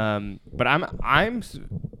 But I'm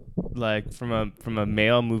like from a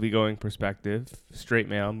male movie-going perspective, straight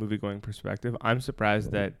male movie-going perspective, I'm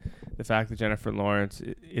surprised that the fact that Jennifer Lawrence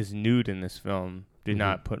is nude in this film did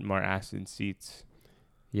not put more ass in seats.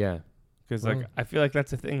 Yeah. Because like I feel like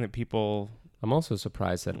that's a thing that people. I'm also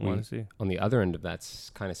surprised that want to see. On the other end of that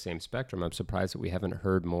kind of same spectrum, I'm surprised that we haven't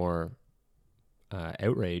heard more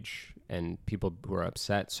outrage and people who are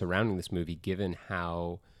upset surrounding this movie, given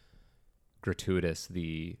how gratuitous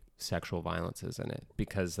the sexual violence is in it.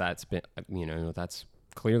 Because that's been, you know, that's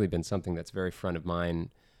clearly been something that's very front of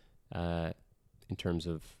mind in terms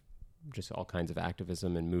of just all kinds of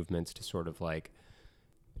activism and movements to sort of like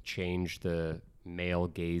change the male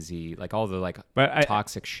gazy, like all the like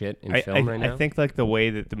toxic shit in film right now. I think like the way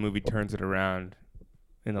that the movie turns it around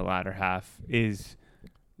in the latter half is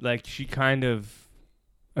like she kind of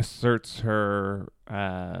asserts her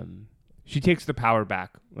she takes the power back,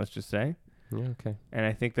 let's just say. Yeah, okay. And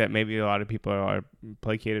I think that maybe a lot of people are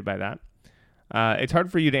placated by that. It's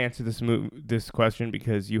hard for you to answer this question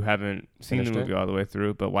because you haven't seen the movie all the way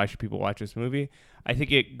through, but why should people watch this movie? I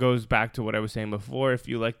think it goes back to what I was saying before. If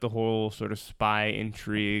you like the whole sort of spy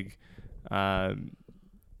intrigue,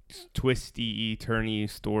 twisty, turny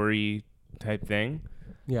story type thing,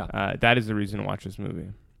 that is the reason to watch this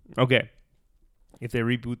movie. Okay. If they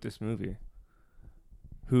reboot this movie,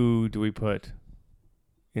 who do we put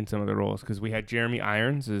in some of the roles, because we had Jeremy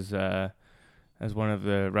Irons as one of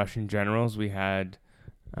the Russian generals. We had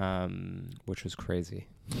which was crazy.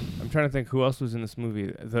 I'm trying to think who else was in this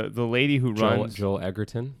movie. The lady who runs Joel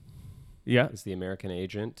Egerton yeah, is the American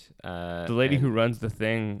agent. the lady who runs the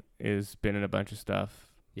thing is been in a bunch of stuff.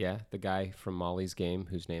 Yeah, the guy from Molly's Game,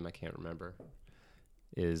 whose name I can't remember,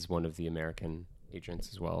 is one of the American agents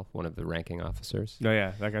as well, one of the ranking officers. No,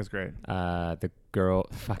 yeah, that guy's great. The girl,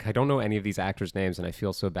 I don't know any of these actors' names, and I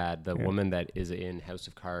feel so bad. The Yeah. woman that is in House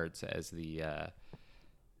of Cards as the,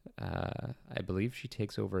 I believe she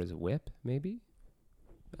takes over as a whip, maybe.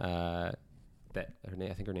 That her name,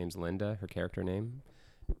 I think her name's Linda, her character name.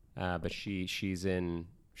 But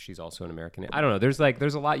she's also an American. I don't know. There's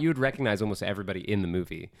a lot you would recognize almost everybody in the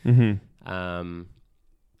movie. Mm-hmm.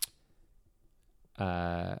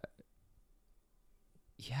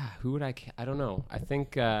 Yeah, who would I don't know. I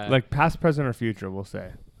think Like past, present, or future, we'll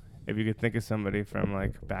say. If you could think of somebody from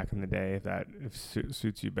like back in the day, if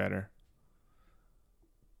suits you better.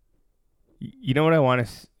 You know what I want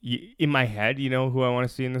to in my head? You know who I want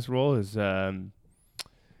to see in this role is. Do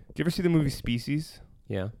you ever see the movie Species?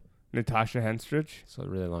 yeah, Natasha Henstridge. so a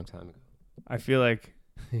really long time ago. I feel like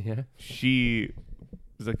Yeah. she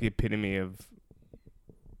is like the epitome of,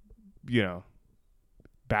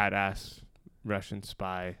 badass Russian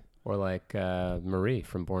spy. Or like Marie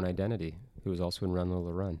from Born Identity, who was also in Run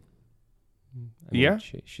Lola Run. Yeah?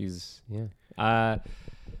 She's yeah. I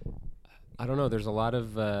don't know. There's a lot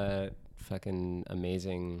of fucking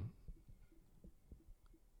amazing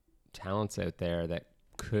talents out there that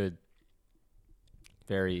could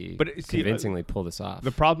very convincingly pull this off.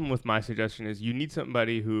 The problem with my suggestion is you need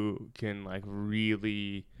somebody who can like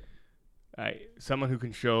really, someone who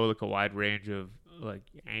can show like a wide range of like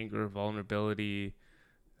anger, vulnerability,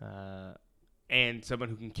 and someone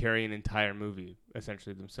who can carry an entire movie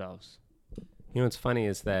essentially themselves. You know what's funny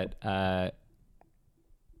is that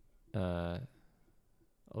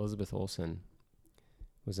Elizabeth Olsen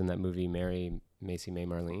was in that movie Mary Macy May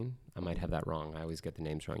Marlene. I might have that wrong. I always get the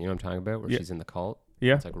names wrong. You know what I'm talking about? Where Yeah. she's in the cult.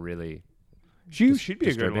 Yeah, It's like really she'd be a good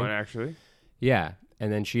disturbing. one actually. Yeah,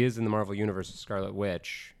 and then she is in the Marvel Universe as Scarlet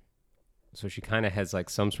Witch, so she kind of has like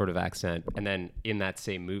some sort of accent. And then in that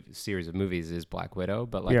same series of movies is Black Widow.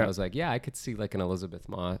 But like Yeah. I was like, yeah, I could see like an Elizabeth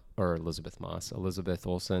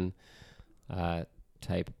Olsen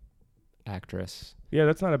type actress, Yeah,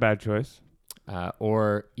 that's not a bad choice.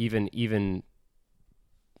 or even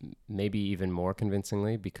maybe even more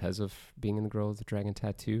convincingly because of being in The Girl with the Dragon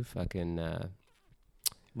Tattoo. Fucking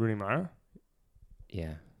Rooney Mara.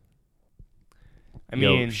 yeah. I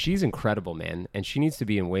mean, she's incredible, man, and she needs to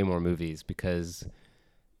be in way more movies because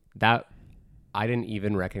that I didn't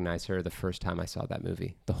even recognize her the first time I saw that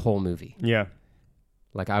movie, the whole movie. yeah.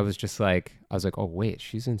 Like I was like, oh wait,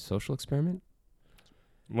 she's in Social Experiment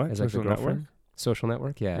What? as like the Social Network? girlfriend. Social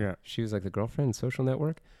Network, yeah. Yeah. She was like the girlfriend in Social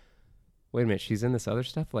Network. Wait a minute, she's in this other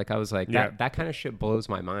stuff. Like I was like, Yeah. that kind of shit blows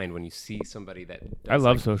my mind when you see somebody that I does,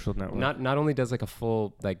 love like, Social Network. not only does like a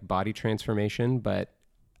full like body transformation, but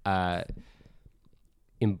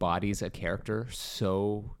embodies a character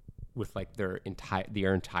so with like their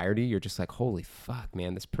entirety. You're just like, holy fuck,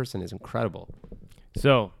 man, this person is incredible.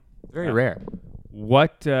 So, Very rare.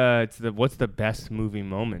 what's the best movie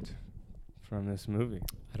moment from this movie?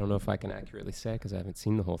 I don't know if I can accurately say because I haven't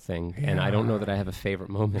seen the whole thing, and I don't know that I have a favorite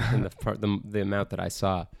moment in the amount that I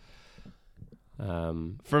saw.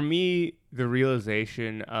 For me, the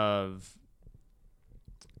realization of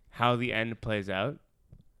how the end plays out,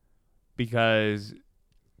 because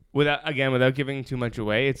without giving too much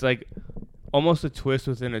away, it's like almost a twist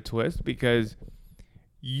within a twist, because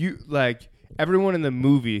you like everyone in the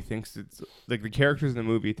movie thinks it's like the characters in the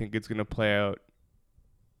movie think it's going to play out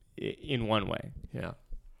in one way. Yeah.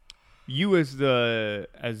 You as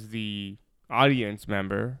the audience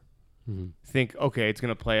member think, okay, it's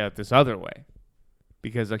going to play out this other way,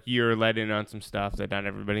 because like you're let in on some stuff that not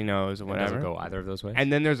everybody knows or It whatever. doesn't go either of those ways.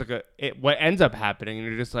 And then there's like what ends up happening, and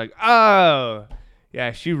you're just like, oh,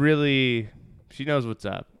 yeah, she knows what's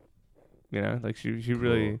up, like she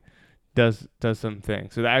really does something.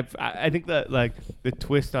 So I think that like the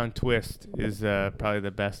twist on twist is probably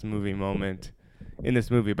the best movie moment in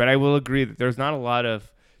this movie. But I will agree that there's not a lot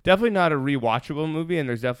of, definitely not a rewatchable movie, and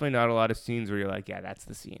there's definitely not a lot of scenes where you're like, yeah, that's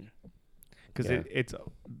the scene, because it's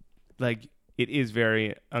like it is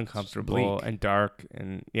very uncomfortable bleak. and dark,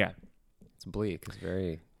 and yeah. It's bleak. It's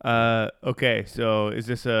very. Okay, so is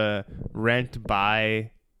this a rent,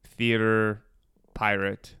 buy, theater,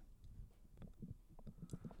 pirate?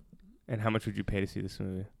 And how much would you pay to see this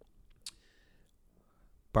movie?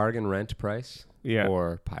 Bargain rent price Yeah.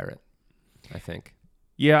 or pirate, I think.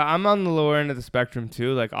 Yeah, I'm on the lower end of the spectrum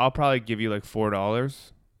too. Like, I'll probably give you like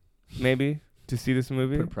 $4, maybe, to see this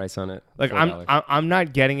movie. Put a price on it. Like, $4. I'm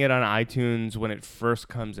not getting it on iTunes when it first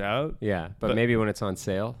comes out. Yeah, but but- maybe when it's on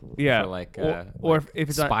sale. Yeah, For like, or like if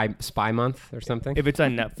it's on, spy month or something. if it's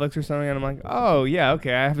on Netflix or something, and I'm like, oh yeah,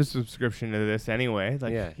 okay, I have a subscription to this anyway.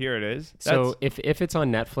 Like, Yeah. here it is. So if it's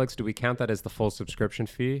on Netflix, do we count that as the full subscription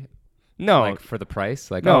fee? no, Like for the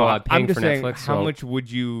price? Like, no, I'm paying I'm just for saying, Netflix. how so, much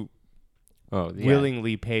would you Oh, yeah.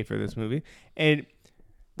 willingly pay for this movie? And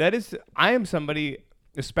that is, I am somebody,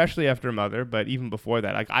 especially after Mother, but even before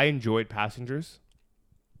that, like, I enjoyed Passengers.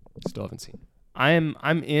 Still haven't seen. I'm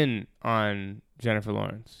in on Jennifer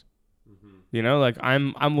Lawrence. You know, like,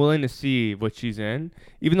 I'm willing to see what she's in,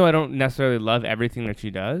 even though I don't necessarily love everything that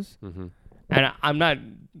she does. Mm-hmm. And I'm not.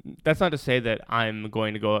 That's not to say that I'm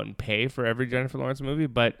going to go out and pay for every Jennifer Lawrence movie.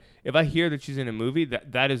 But if I hear that she's in a movie,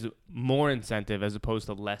 that is more incentive as opposed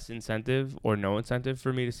to less incentive or no incentive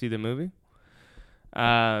for me to see the movie.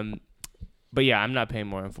 But yeah, I'm not paying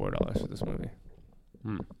more than $4 for this movie.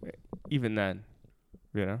 Even then,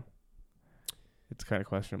 you know, it's kind of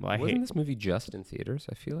questionable. Wasn't this movie just in theaters?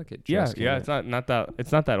 I feel like it. Yeah, Just came yeah. out.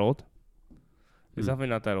 It's not that old. It's Hmm. definitely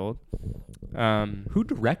not that old. Who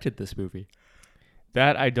directed this movie?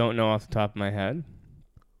 That I don't know off the top of my head.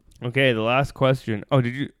 Okay, the last question. Oh,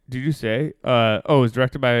 did you say? It was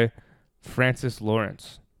directed by Francis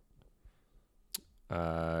Lawrence.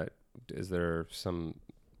 Is there some?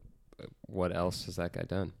 What else has that guy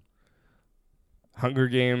done? Hunger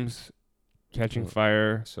Games, Catching Oh.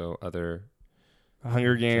 Fire, So other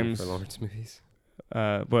Hunger Games, Jennifer Lawrence movies.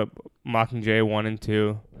 but Mockingjay 1 and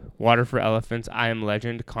 2, Water for Elephants, I Am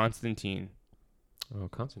Legend, Constantine, Oh,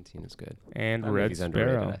 Constantine is good. and That Red movie's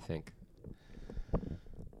underrated, Sparrow. I think.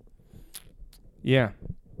 Yeah.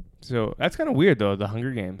 So that's kind of weird though. The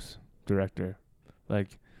Hunger Games director,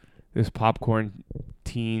 like this popcorn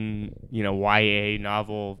teen, YA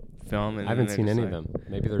novel film. And I haven't then seen they're any just of them.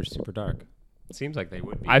 Maybe they're super dark. It seems like they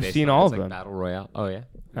would be. I've based seen on all it's of like them. Battle Royale. Oh yeah.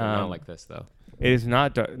 Not Um, like this though. It is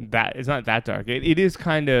not it's not that dark. It is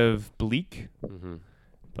kind of bleak, Mm-hmm.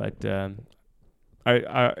 but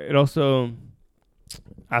it also,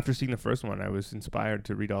 after seeing the first one, I was inspired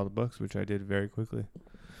to read all the books, which I did very quickly.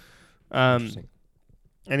 Interesting.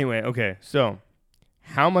 Anyway, okay, so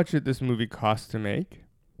how much did this movie cost to make,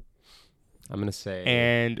 I'm gonna say.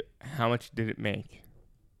 and how much did it make?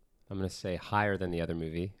 I'm gonna say higher than the other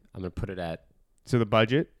movie. I'm gonna put it at. So the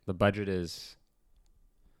budget, The budget is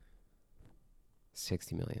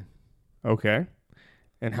 $60 million. okay,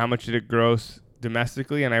 and how much did it gross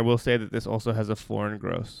domestically? And I will say that this also has a foreign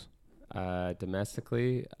gross.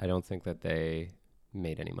 Domestically, I don't think that they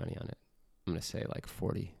made any money on it. I'm gonna say like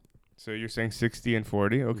 40. So you're saying 60 and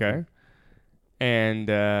 40, okay, Mhm. and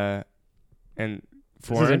This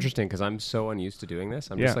foreign. is interesting because I'm so unused to doing this.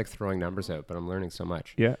 I'm Yeah. just like throwing numbers out, but I'm learning so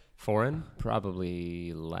much. Yeah. Foreign,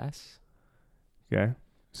 probably less. Okay.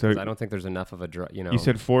 So 'Cause I don't think there's enough of a you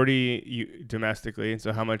said 40 domestically, and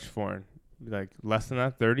so how much foreign? Like less than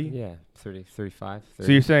that, 30? Yeah, 30, 35, 30.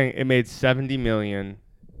 So you're saying it made 70 million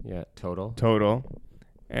yeah, total. total,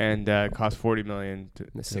 and cost 40 million to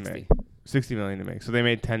 60. make. 60 million to make. So they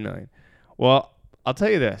made 10 million. Well, I'll tell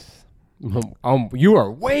you this: You are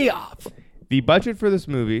way off. the budget for this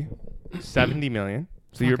movie, 70 million.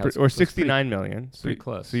 So Fuck, you're I was- or was pretty- 69 million. So pretty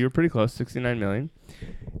close. So you're pretty close, 69 million.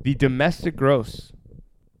 The domestic gross,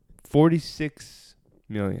 46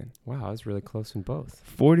 million. Wow, I was really close in both.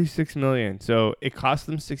 46 million. So it cost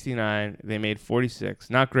them 69. They made 46.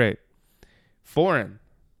 Not great. Foreign,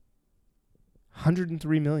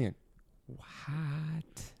 103 million.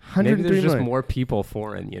 What? 103 Maybe there's just million. more people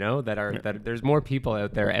foreign, that there's more people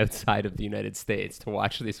out there outside of the United States to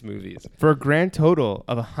watch these movies. For a grand total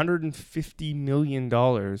of $150 million.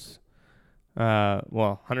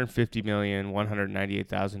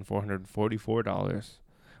 $150,198,444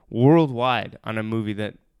 worldwide on a movie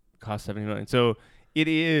that cost $70 million. So it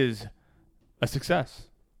is a success.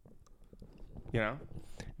 No,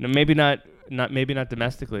 maybe not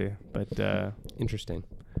domestically, but Interesting.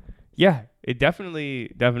 yeah, it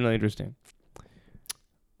definitely interesting.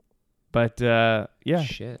 But yeah,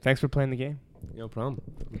 Shit. thanks for playing the game. No problem.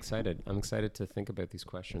 I'm excited. I'm excited to think about these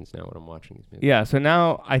questions now when I'm watching these movies. Yeah, so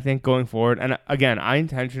now I think going forward, and again, I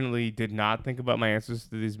intentionally did not think about my answers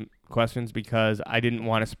to these questions because I didn't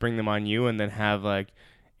want to spring them on you and then have like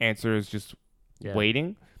answers just Yeah. waiting.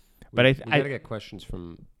 We- But we gotta get questions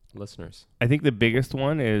from listeners. I think the biggest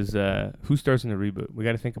one is who stars in the reboot. We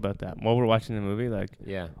got to think about that while we're watching the movie, like,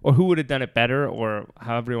 Yeah. or who would have done it better, or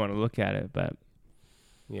however you want to look at it. But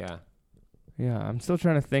yeah, I'm still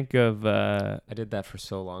trying to think of. I did that for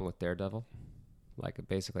so long with Daredevil. like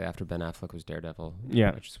basically after Ben Affleck was Daredevil.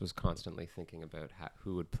 Yeah. I just was constantly thinking about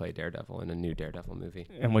who would play Daredevil in a new Daredevil movie.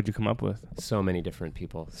 And what'd you come up with? So many different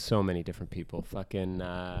people. Fucking,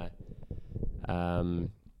 I'm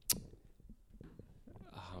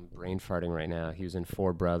brain farting right now. He was in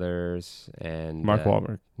Four Brothers and Mark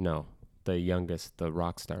Wahlberg. No, the youngest, the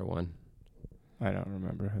rock star one. I don't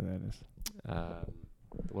remember who that is.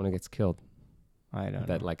 The one who gets killed. I don't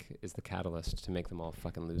That know. like is the catalyst to make them all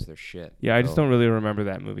fucking lose their shit. Yeah, I just So, don't really remember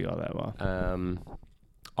that movie all that well.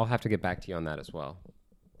 I'll have to get back to you on that as well.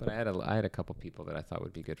 But I had a couple people that I thought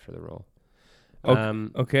would be good for the role.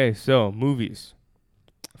 Okay, so movies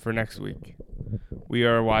for next week. We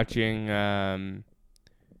are watching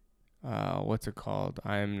what's it called?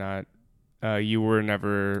 I'm not You Were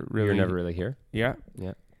Never Really You're Never Really Here. Yeah.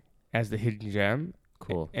 Yeah. As the hidden gem.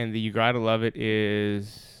 Cool. And the You Gotta Love It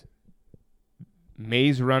is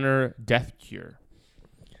Maze Runner Death Cure.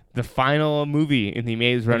 The final movie in the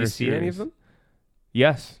Maze Runner Have you seen series. any of them?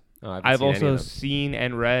 Yes. Oh, I've also seen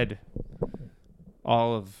and read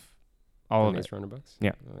all of it. Maze Runner books.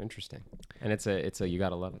 Yeah. Oh, interesting. And it's a you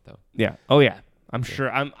gotta love it though. Yeah. Oh yeah. I'm Yeah.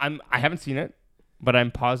 sure. I haven't seen it, but I'm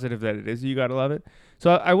positive that it is You Gotta Love It.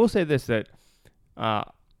 So I will say this, that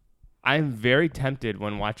I'm very tempted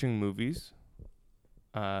when watching movies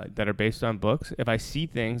that are based on books. If I see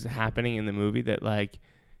things happening in the movie that like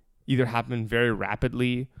either happen very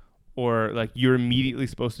rapidly or like you're immediately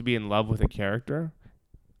supposed to be in love with a character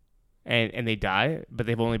and they die, but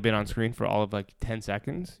they've only been on screen for all of like 10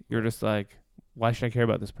 seconds, you're just like, why should I care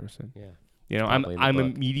about this person? Yeah. You know, Probably in the I'm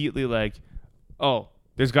book. immediately like, oh,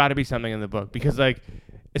 there's got to be something in the book, because like,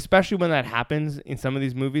 especially when that happens in some of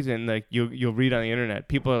these movies, and like you'll read on the internet,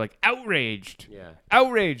 people are like outraged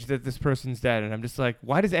that this person's dead, and I'm just like,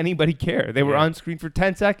 why does anybody care? They were Yeah. on screen for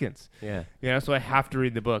 10 seconds. Yeah. You know, so I have to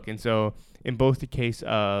read the book. And so in both the case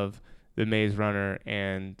of The Maze Runner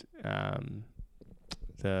and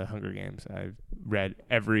The Hunger Games, I've read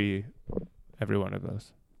every one of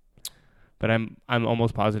those. But I'm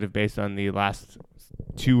almost positive, based on the last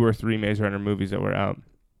 2 or 3 Maze Runner movies that were out,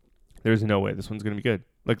 there's no way this one's going to be good.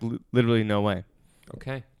 Like literally no way.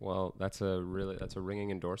 Okay. Well, that's a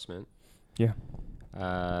ringing endorsement. Yeah.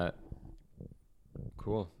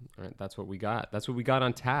 Cool. All right. That's what we got. That's what we got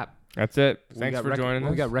on tap. That's it. We Thanks got for joining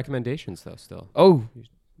us. We got recommendations though still. Oh,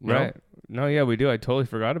 No? right. No, yeah, we do. I totally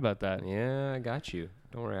forgot about that. Yeah, I got you.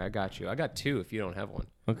 Don't worry, I got you. I got 2 if you don't have one.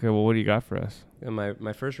 Okay, well, what do you got for us? And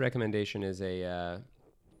my first recommendation is a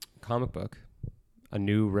comic book, a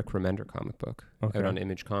new Rick Remender comic book Okay. out on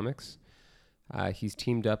Image Comics. He's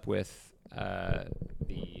teamed up with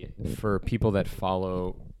for people that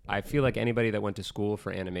follow. I feel like anybody that went to school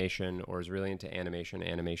for animation or is really into animation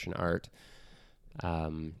art,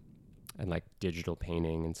 and like digital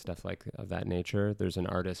painting and stuff like of that nature. There's an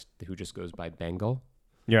artist who just goes by Bengal.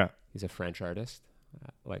 Yeah. He's a French artist,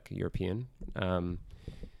 like European.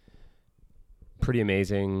 Pretty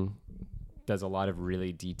amazing. Does a lot of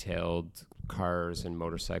really detailed cars and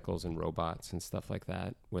motorcycles and robots and stuff like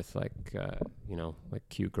that, with like like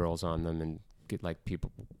cute girls on them, and get like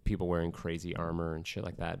people wearing crazy armor and shit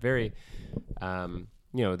like that. Very,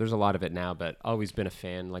 there's a lot of it now, but always been a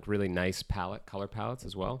fan. Like really nice color palettes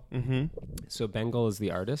as well. Mm-hmm. So Bengal is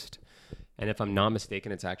the artist, and if I'm not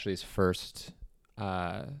mistaken, it's actually his first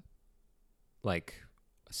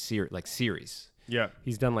series. Yeah.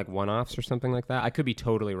 He's done like one-offs or something like that. I could be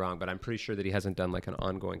totally wrong, but I'm pretty sure that he hasn't done like an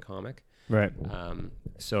ongoing comic. Right.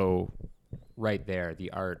 So right there,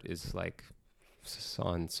 the art is like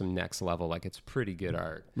on some next level. Like it's pretty good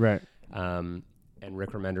art. Right. And Rick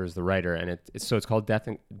Remender is the writer, and it's called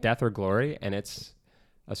Death or Glory, and it's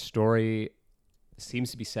a story,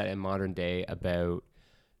 seems to be set in modern day, about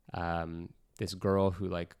this girl who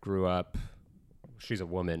like grew up. She's a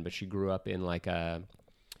woman, but she grew up in like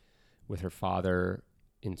with her father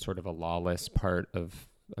in sort of a lawless part of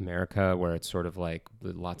America, where it's sort of like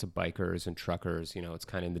lots of bikers and truckers. You know, it's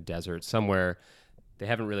kind of in the desert somewhere. They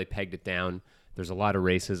haven't really pegged it down. There's a lot of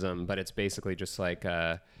racism, but it's basically just like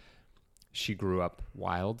she grew up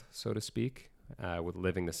wild, so to speak, with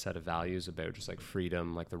living the set of values about just like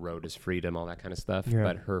freedom, like the road is freedom, all that kind of stuff. Yeah.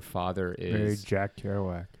 But her father Very is Jack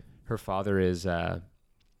Kerouac. her father is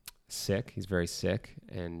sick. He's very sick,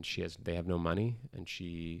 and they have no money, and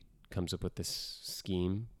she comes up with this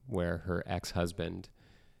scheme where her ex-husband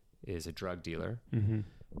is a drug dealer. Mm-hmm.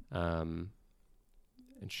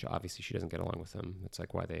 And obviously she doesn't get along with him. It's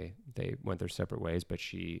like why they went their separate ways, but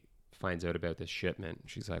she finds out about this shipment.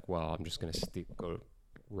 She's like, well, I'm just going to go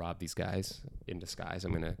rob these guys in disguise.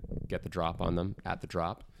 I'm going to get the drop on them at the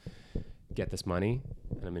drop, get this money,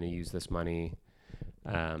 and I'm going to use this money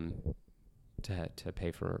to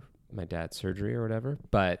pay for my dad's surgery or whatever.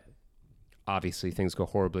 But obviously things go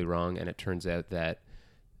horribly wrong, and it turns out that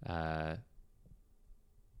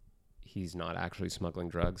he's not actually smuggling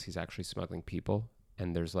drugs. He's actually smuggling people.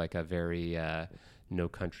 And there's like a very No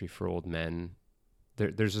Country for Old Men.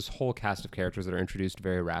 There's this whole cast of characters that are introduced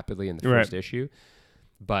very rapidly in the first issue.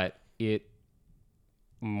 But it,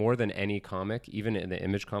 more than any comic, even in the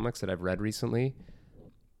Image comics that I've read recently,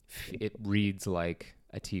 it reads like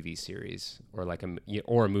a TV series or like a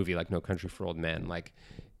movie like No Country for Old Men. Like,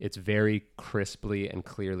 it's very crisply and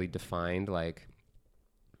clearly defined, like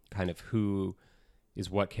kind of who is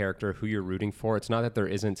what character, who you're rooting for. It's not that there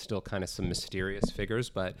isn't still kind of some mysterious figures,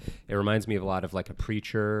 but it reminds me of a lot of like a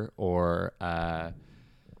Preacher or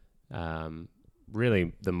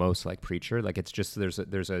really the most like Preacher. Like, it's just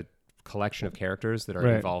there's a collection of characters that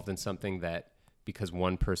are involved in something that, because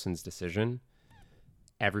one person's decision,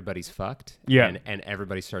 everybody's fucked. Yeah. And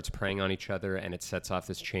everybody starts preying on each other, and it sets off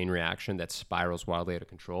this chain reaction that spirals wildly out of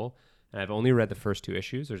control. And I've only read the first 2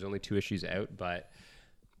 issues. There's only 2 issues out, but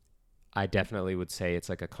I definitely would say it's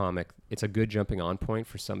like a comic. It's a good jumping on point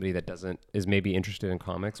for somebody that is maybe interested in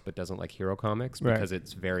comics but doesn't like hero comics, because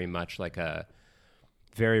it's very much like a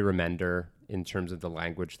very Remender in terms of the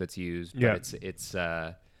language that's used. But it's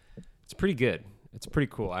pretty good. It's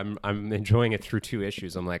pretty cool. I'm enjoying it through 2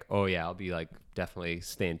 issues. I'm like, oh yeah, I'll be like definitely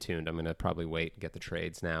staying tuned. I'm gonna probably wait and get the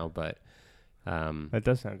trades now, but that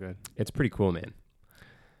does sound good. It's pretty cool, man.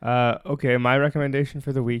 Okay, my recommendation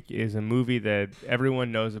for the week is a movie that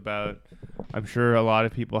everyone knows about. I'm sure a lot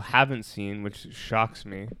of people haven't seen, which shocks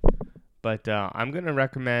me. But I'm going to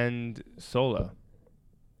recommend Solo,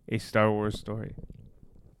 a Star Wars story.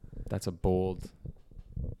 That's a bold...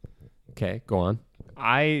 Okay, go on.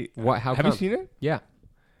 How come? Have you seen it? Yeah.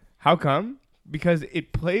 How come? Because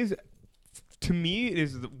it plays... To me, it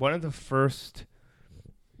is one of the first...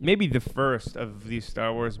 Maybe the first of these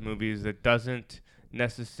Star Wars movies that doesn't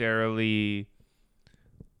necessarily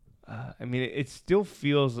it still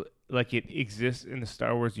feels like it exists in the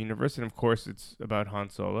Star Wars universe, and of course it's about Han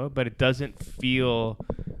Solo, but it doesn't feel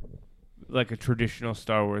like a traditional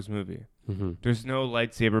Star Wars movie. Mm-hmm. There's no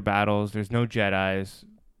lightsaber battles, there's no Jedis,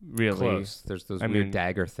 really. Close. There's those weird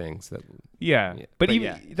dagger things that but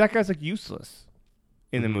even that guy's like useless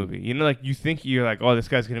in the movie. You know, like you're like, oh, this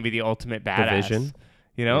guy's gonna be the ultimate badass. The Vision.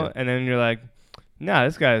 You know, and then you're like, nah,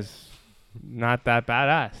 this guy's not that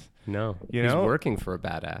badass. No, he's working for a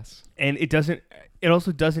badass. And it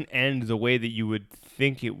also doesn't end the way that you would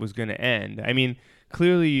think it was going to end. I mean,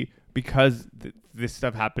 clearly, because this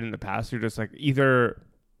stuff happened in the past, you're just like, either,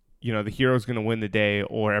 the hero's going to win the day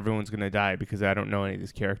or everyone's going to die, because I don't know any of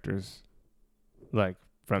these characters, like,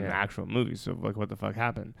 from the actual movie. So, like, what the fuck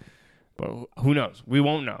happened? But who knows? We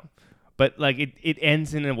won't know. But, like, it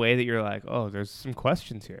ends in a way that you're like, oh, there's some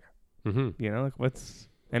questions here. Mm-hmm. Like, what's...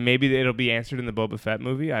 And maybe it'll be answered in the Boba Fett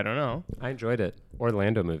movie. I don't know. I enjoyed it. Or the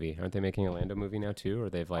Lando movie. Aren't they making a Lando movie now too? Or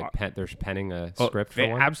they've like they're penning a script for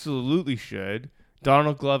one? They absolutely should.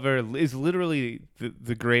 Donald Glover is literally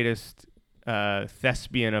the greatest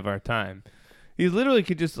thespian of our time. He literally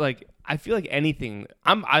could just like, I feel like anything.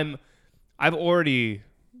 I've already,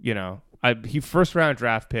 he first round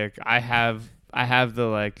draft pick. I have the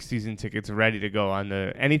like season tickets ready to go on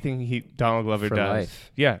anything Donald Glover for does.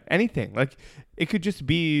 Life. Yeah, anything. Like, it could just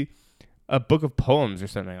be a book of poems or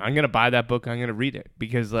something. I'm gonna buy that book. I'm gonna read it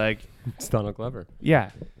because like it's Donald Glover. Yeah,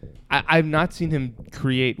 I've not seen him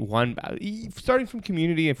create one. Starting from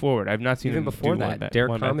Community and forward, I've not seen even him before that.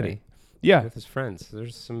 Derek Comedy. Yeah, with his friends.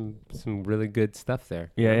 There's some really good stuff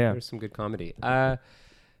there. Yeah. There's some good comedy. I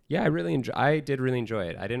did really enjoy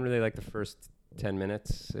it. I didn't really like the first 10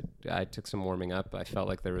 minutes. I took some warming up. I felt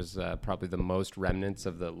like there was probably the most remnants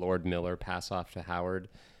of the Lord Miller pass off to Howard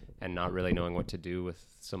and not really knowing what to do with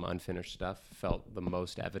some unfinished stuff felt the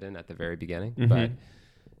most evident at the very beginning. Mm-hmm. But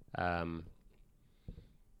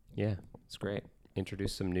it's great.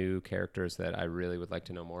 Introduced some new characters that I really would like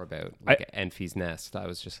to know more about. Like Enfys Nest. I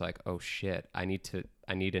was just like, oh shit, I need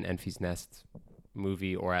an Enfys Nest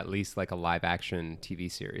movie, or at least like a live action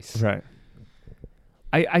TV series. Right.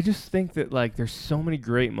 I just think that like there's so many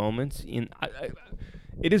great moments in.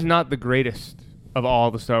 It is not the greatest of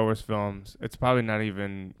all the Star Wars films. It's probably not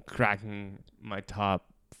even cracking my top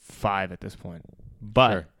 5 at this point.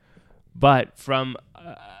 But from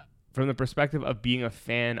the perspective of being a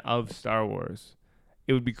fan of Star Wars,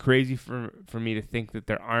 it would be crazy for me to think that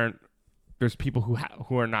there's people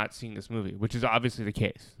who are not seeing this movie, which is obviously the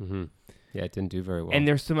case. Mm-hmm. Yeah, it didn't do very well. And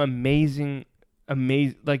there's some amazing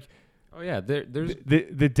like. Oh yeah, there's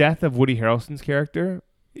the death of Woody Harrelson's character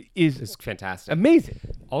is fantastic, amazing.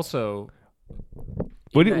 Also,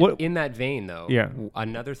 in that vein though, yeah.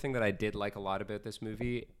 Another thing that I did like a lot about this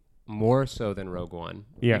movie more so than Rogue One,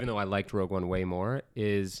 Yeah. even though I liked Rogue One way more,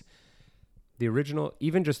 is the original,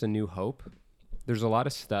 even just A New Hope. There's a lot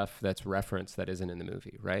of stuff that's referenced that isn't in the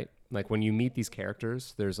movie, right? Like when you meet these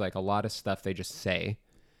characters, there's like a lot of stuff they just say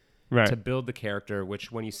Right. to build the character,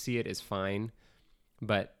 which when you see it is fine.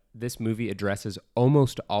 But this movie addresses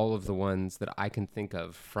almost all of the ones that I can think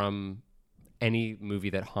of from any movie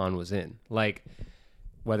that Han was in. Like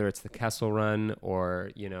whether it's the Kessel Run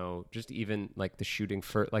or, you know, just even like the shooting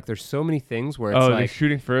first. Like there's so many things where it's the like,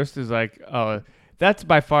 shooting first is like, oh, that's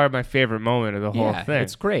by far my favorite moment of the whole yeah, thing.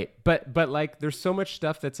 it's great. But like there's so much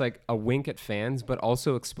stuff that's like a wink at fans, but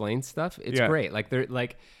also explains stuff. It's Yeah. great. Like they're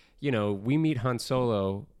like, you know, we meet Han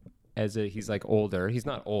Solo he's like older. He's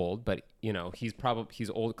not old, but you know, he's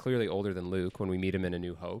old, clearly older than Luke when we meet him in A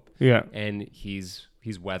New Hope. Yeah. And he's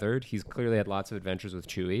weathered. He's clearly had lots of adventures with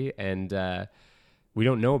Chewie, and we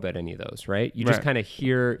don't know about any of those, right? You just Right. kind of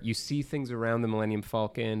hear, you see things around the Millennium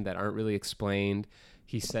Falcon that aren't really explained.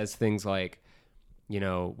 He says things like, you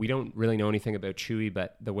know, we don't really know anything about Chewie,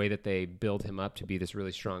 but the way that they build him up to be this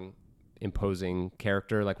really strong, imposing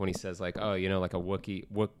character, like when he says like, oh, you know, like a Wookiee,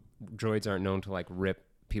 droids aren't known to like rip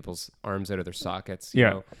people's arms out of their sockets, you Yeah.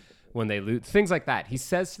 know, when they loot, things like that. He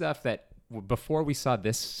says stuff that before we saw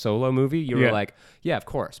this Solo movie, you were Yeah. like, yeah, of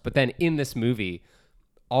course. But then in this movie,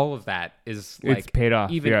 all of that is like It's paid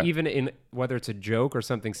off. Yeah. even in whether it's a joke or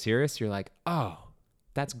something serious, you're like, oh,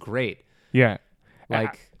 that's great. Yeah.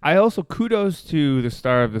 Like I also kudos to the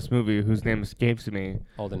star of this movie, whose name escapes me.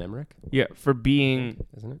 Alden Emmerich, Yeah, for being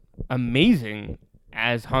isn't it? amazing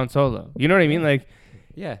as Han Solo. You know what I mean? Like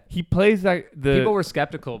Yeah. he plays like People were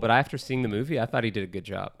skeptical, but after seeing the movie, I thought he did a good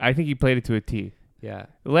job. I think he played it to a T. Yeah.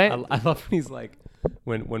 Lan- I love when he's like,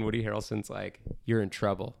 when Woody Harrelson's like, you're in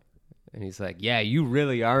trouble. And he's like, yeah, you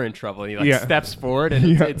really are in trouble. And he like Yeah. steps forward, and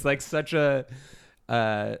Yeah. it's like such a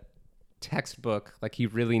textbook. Like he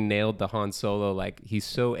really nailed the Han Solo. Like he's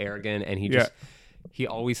so arrogant, and he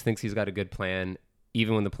always thinks he's got a good plan,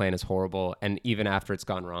 even when the plan is horrible, and even after it's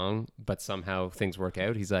gone wrong, but somehow things work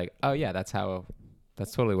out. He's like, oh yeah, that's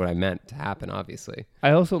totally what I meant to happen, obviously.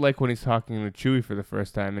 I also like when he's talking to Chewie for the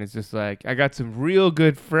first time, and it's just like, I got some real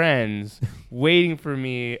good friends waiting for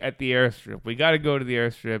me at the airstrip. We got to go to the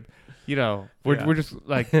airstrip. You know, we're just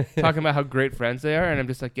like talking about how great friends they are, and I'm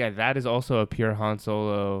just like, yeah, that is also a pure Han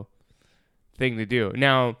Solo thing to do.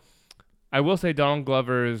 Now, I will say Donald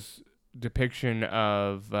Glover's depiction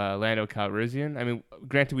of Lando Calrissian. I mean,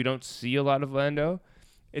 granted, we don't see a lot of Lando.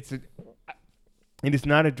 It is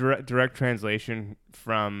not a direct translation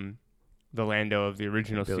from the Lando of the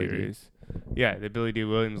original Billy D. series. Yeah, the Billy D.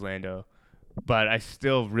 Williams Lando. But I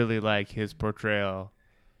still really like his portrayal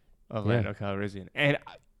of Yeah. Lando Calrissian. And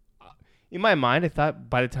in my mind, I thought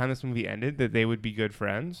by the time this movie ended that they would be good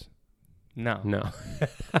friends. No. No.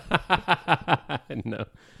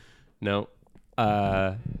 No.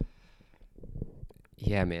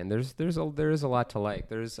 Yeah, man. There is a lot to like.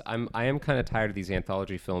 I am kind of tired of these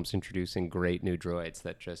anthology films introducing great new droids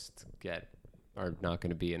that just are not going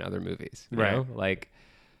to be in other movies. You Right. know? Like,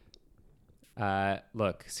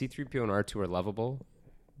 look, C-3PO and R2 are lovable,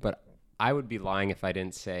 but I would be lying if I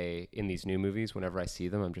didn't say in these new movies, whenever I see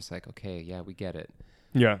them, I'm just like, okay, yeah, we get it.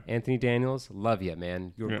 Yeah. Anthony Daniels, love you,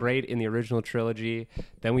 man. You were Yeah. great in the original trilogy.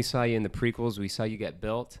 Then we saw you in the prequels. We saw you get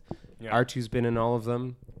built. Yeah. R2's been in all of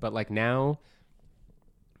them. But like now,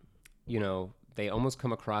 you know, they almost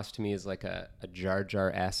come across to me as like a Jar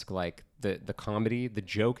Jar-esque, like the comedy, the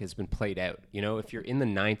joke has been played out. You know, if you're in the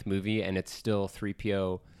 9th movie and it's still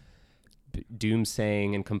 3PO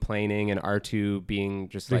doomsaying and complaining and R2 being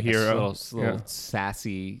just The like hero. a little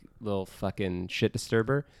sassy little fucking shit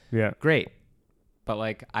disturber, Yeah. great. But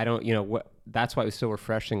like, I don't, you know, what? That's why it was so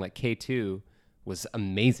refreshing. Like K2 was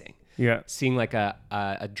amazing. Yeah. Seeing like a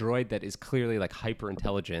droid that is clearly like hyper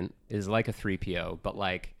intelligent is like a 3PO, but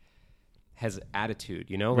like has attitude,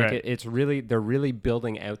 you know, like Right. it's really, they're really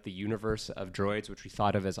building out the universe of droids, which we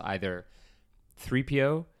thought of as either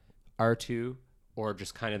 3PO, R2, or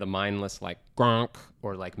just kind of the mindless like Gronk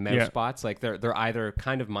or like mouse Yeah. bots. Like they're either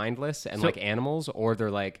kind of mindless and So- like animals, or they're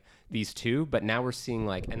like these two. But now we're seeing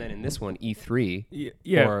like, and then in this one, E3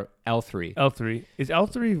 Yeah. or L3. L3. Is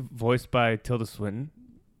L3 voiced by Tilda Swinton?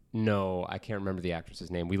 No, I can't remember the actress's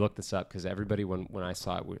name. We looked this up because everybody, when I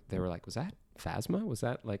saw it, they were like, was that Phasma? Was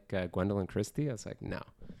that like Gwendolyn Christie? I was like, no.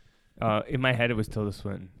 In my head, it was Tilda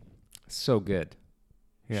Swinton. So good.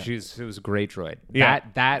 Yeah. It was a great droid. Yeah.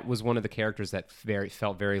 That was one of the characters that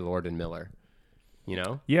felt very Lord and Miller. You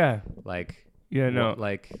know? Yeah. Like, Yeah, no. what-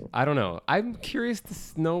 like, I don't know. I'm curious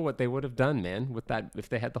to know what they would have done, man, with that, if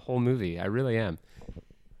they had the whole movie. I really am.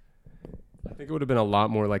 I think it would have been a lot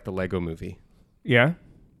more like the Lego movie. Yeah.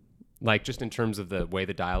 like just in terms of the way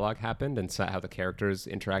the dialogue happened and how the characters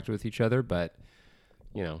interacted with each other. But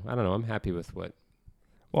I don't know. I'm happy with how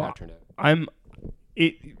it turned out.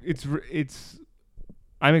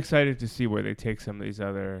 I'm excited to see where they take some of these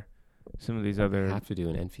other. Have to do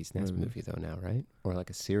an Enfys Nest movie though now, right? Or like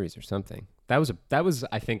a series or something. That was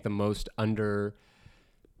I think the most under.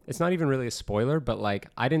 It's not even really a spoiler, but like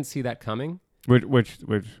I didn't see that coming. Which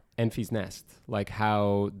Enfys Nest, like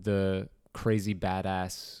how the crazy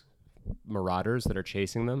badass marauders that are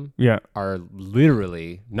chasing them are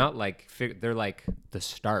literally not like they're like the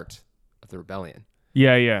start of the rebellion.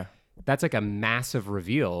 Yeah. That's like a massive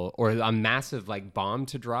reveal or a massive like bomb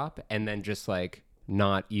to drop and then just like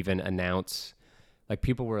not even announce. Like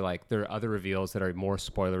people were like, there are other reveals that are more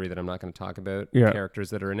spoilery that I'm not going to talk about.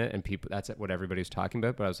 Characters that are in it and people. That's what everybody's talking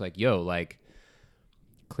about. But I was like, yo, like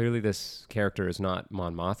clearly this character is not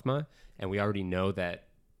Mon Mothma, and we already know that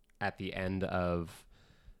at the end of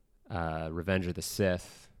Revenge of the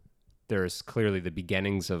Sith, there's clearly the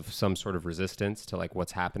beginnings of some sort of resistance to like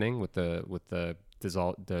what's happening with the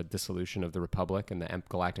dissolution of the Republic and the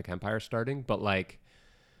Galactic Empire starting. But like,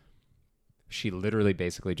 she literally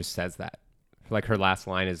basically just says that. Like her last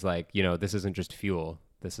line is like, this isn't just fuel.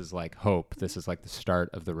 This is like hope. This is like the start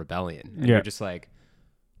of the rebellion. And you're just like,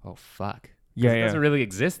 oh fuck. Yeah, it doesn't really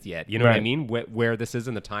exist yet. You know what I mean? Where this is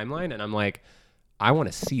in the timeline, and I'm like, I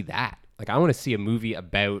want to see that. Like, I want to see a movie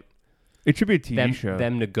about. It should be a TV show.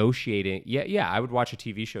 Them negotiating. Yeah. I would watch a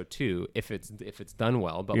TV show too if it's done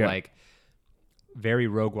well. But like, very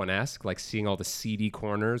Rogue One-esque, like seeing all the seedy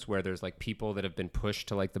corners where there's like people that have been pushed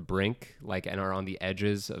to like the brink, like and are on the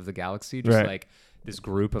edges of the galaxy. Just like this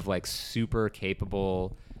group of like super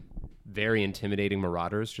capable, very intimidating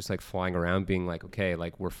marauders, just like flying around, being like, okay,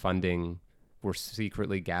 like we're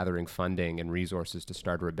secretly gathering funding and resources to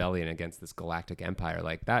start a rebellion against this galactic empire.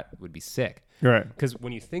 Like that would be sick. Right. Because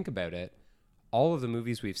when you think about it, all of the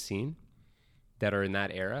movies we've seen that are in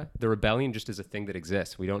that era, the rebellion just is a thing that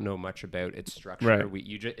exists. We don't know much about its structure. Right.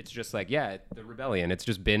 It's just like, the rebellion. It's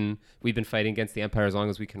just we've been fighting against the empire as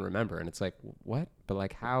long as we can remember. And it's like, what? But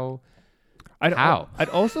like how? How? I'd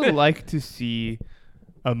also like to see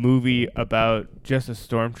a movie about just a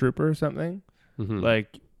stormtrooper or something. Mm-hmm.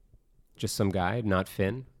 Like, just some guy, not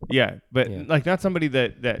Finn. Yeah, but like not somebody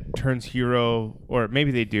that turns hero, or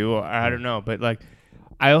maybe they do. Or I don't know, but like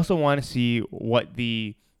I also want to see what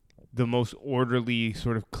the most orderly,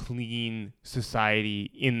 sort of clean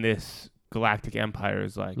society in this galactic empire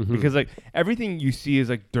is like, because like everything you see is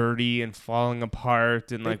like dirty and falling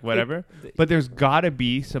apart and like whatever. But there's got to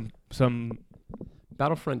be some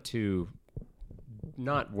Battlefront 2.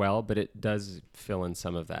 Not well, but it does fill in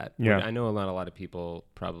some of that. Yeah. I know not a lot of people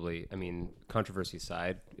probably, I mean, controversy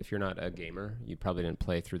aside, if you're not a gamer, you probably didn't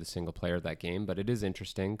play through the single player of that game, but it is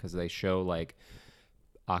interesting because they show like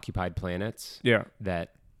occupied planets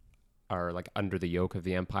that are like under the yoke of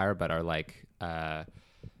the empire, but are like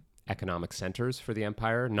economic centers for the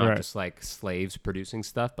empire, not just like slaves producing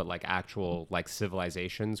stuff, but like actual like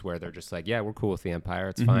civilizations where they're just like, yeah, we're cool with the empire.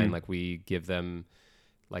 It's fine. Like we give them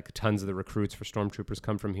like tons of the recruits for stormtroopers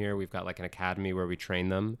come from here. We've got like an academy where we train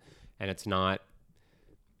them, and it's not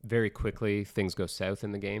very quickly things go south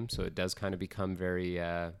in the game. So it does kind of become very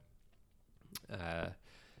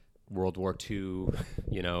World War II,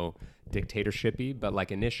 dictatorshipy. But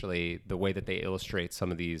like initially the way that they illustrate some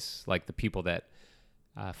of these, like the people that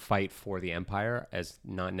fight for the empire as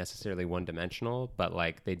not necessarily one dimensional, but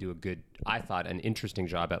like they do I thought an interesting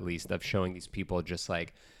job at least of showing these people just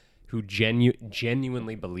like, who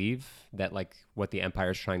genuinely believe that like what the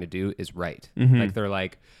empire is trying to do is right. Like they're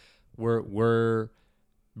like, we're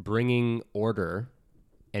bringing order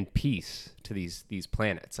and peace to these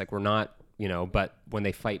planets. Like we're not, but when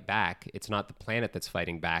they fight back, it's not the planet that's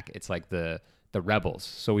fighting back. It's like the rebels.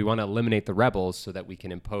 So we want to eliminate the rebels so that we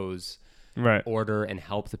can impose order and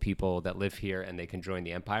help the people that live here and they can join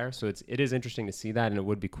the empire. So it is interesting to see that, and it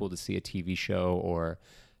would be cool to see a TV show or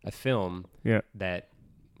a film that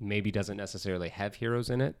maybe doesn't necessarily have heroes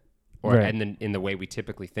in it, or and then in the way we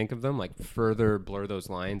typically think of them, like further blur those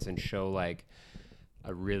lines and show like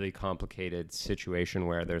a really complicated situation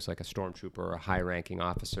where there's like a stormtrooper or a high-ranking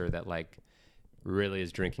officer that like really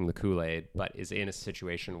is drinking the Kool-Aid, but is in a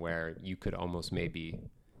situation where you could almost maybe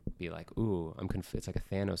be like, ooh, it's like a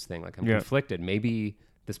Thanos thing. Like I'm conflicted. Maybe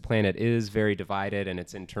this planet is very divided and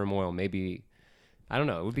it's in turmoil. Maybe, I don't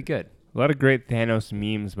know. It would be good. A lot of great Thanos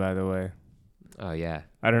memes, by the way. Oh yeah.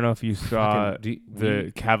 I don't know if you saw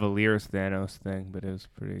the Cavaliers Thanos thing, but it was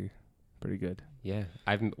pretty good. Yeah.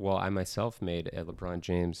 I myself made a LeBron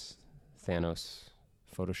James Thanos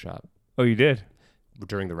Photoshop. Oh, you did?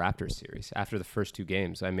 During the Raptors series. After the first two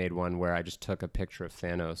games, I made one where I just took a picture of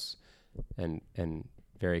Thanos and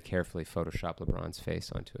very carefully Photoshop LeBron's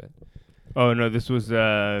face onto it. Oh no, this was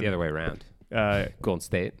The other way around. Golden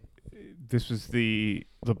State this was the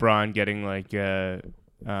LeBron getting like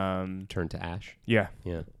turned to ash. yeah.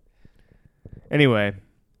 Yeah. Anyway,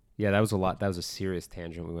 Yeah, that was a lot. That was a serious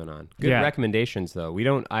tangent we went on. Good Yeah. recommendations, though.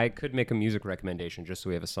 I could make a music recommendation just so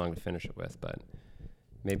we have a song to finish it with, but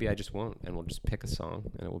maybe I just won't, and we'll just pick a song,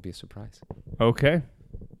 and it will be a surprise. okay.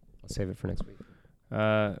 I'll save it for next week.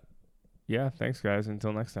 Yeah, thanks guys.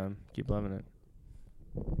 Until next time. Keep loving it.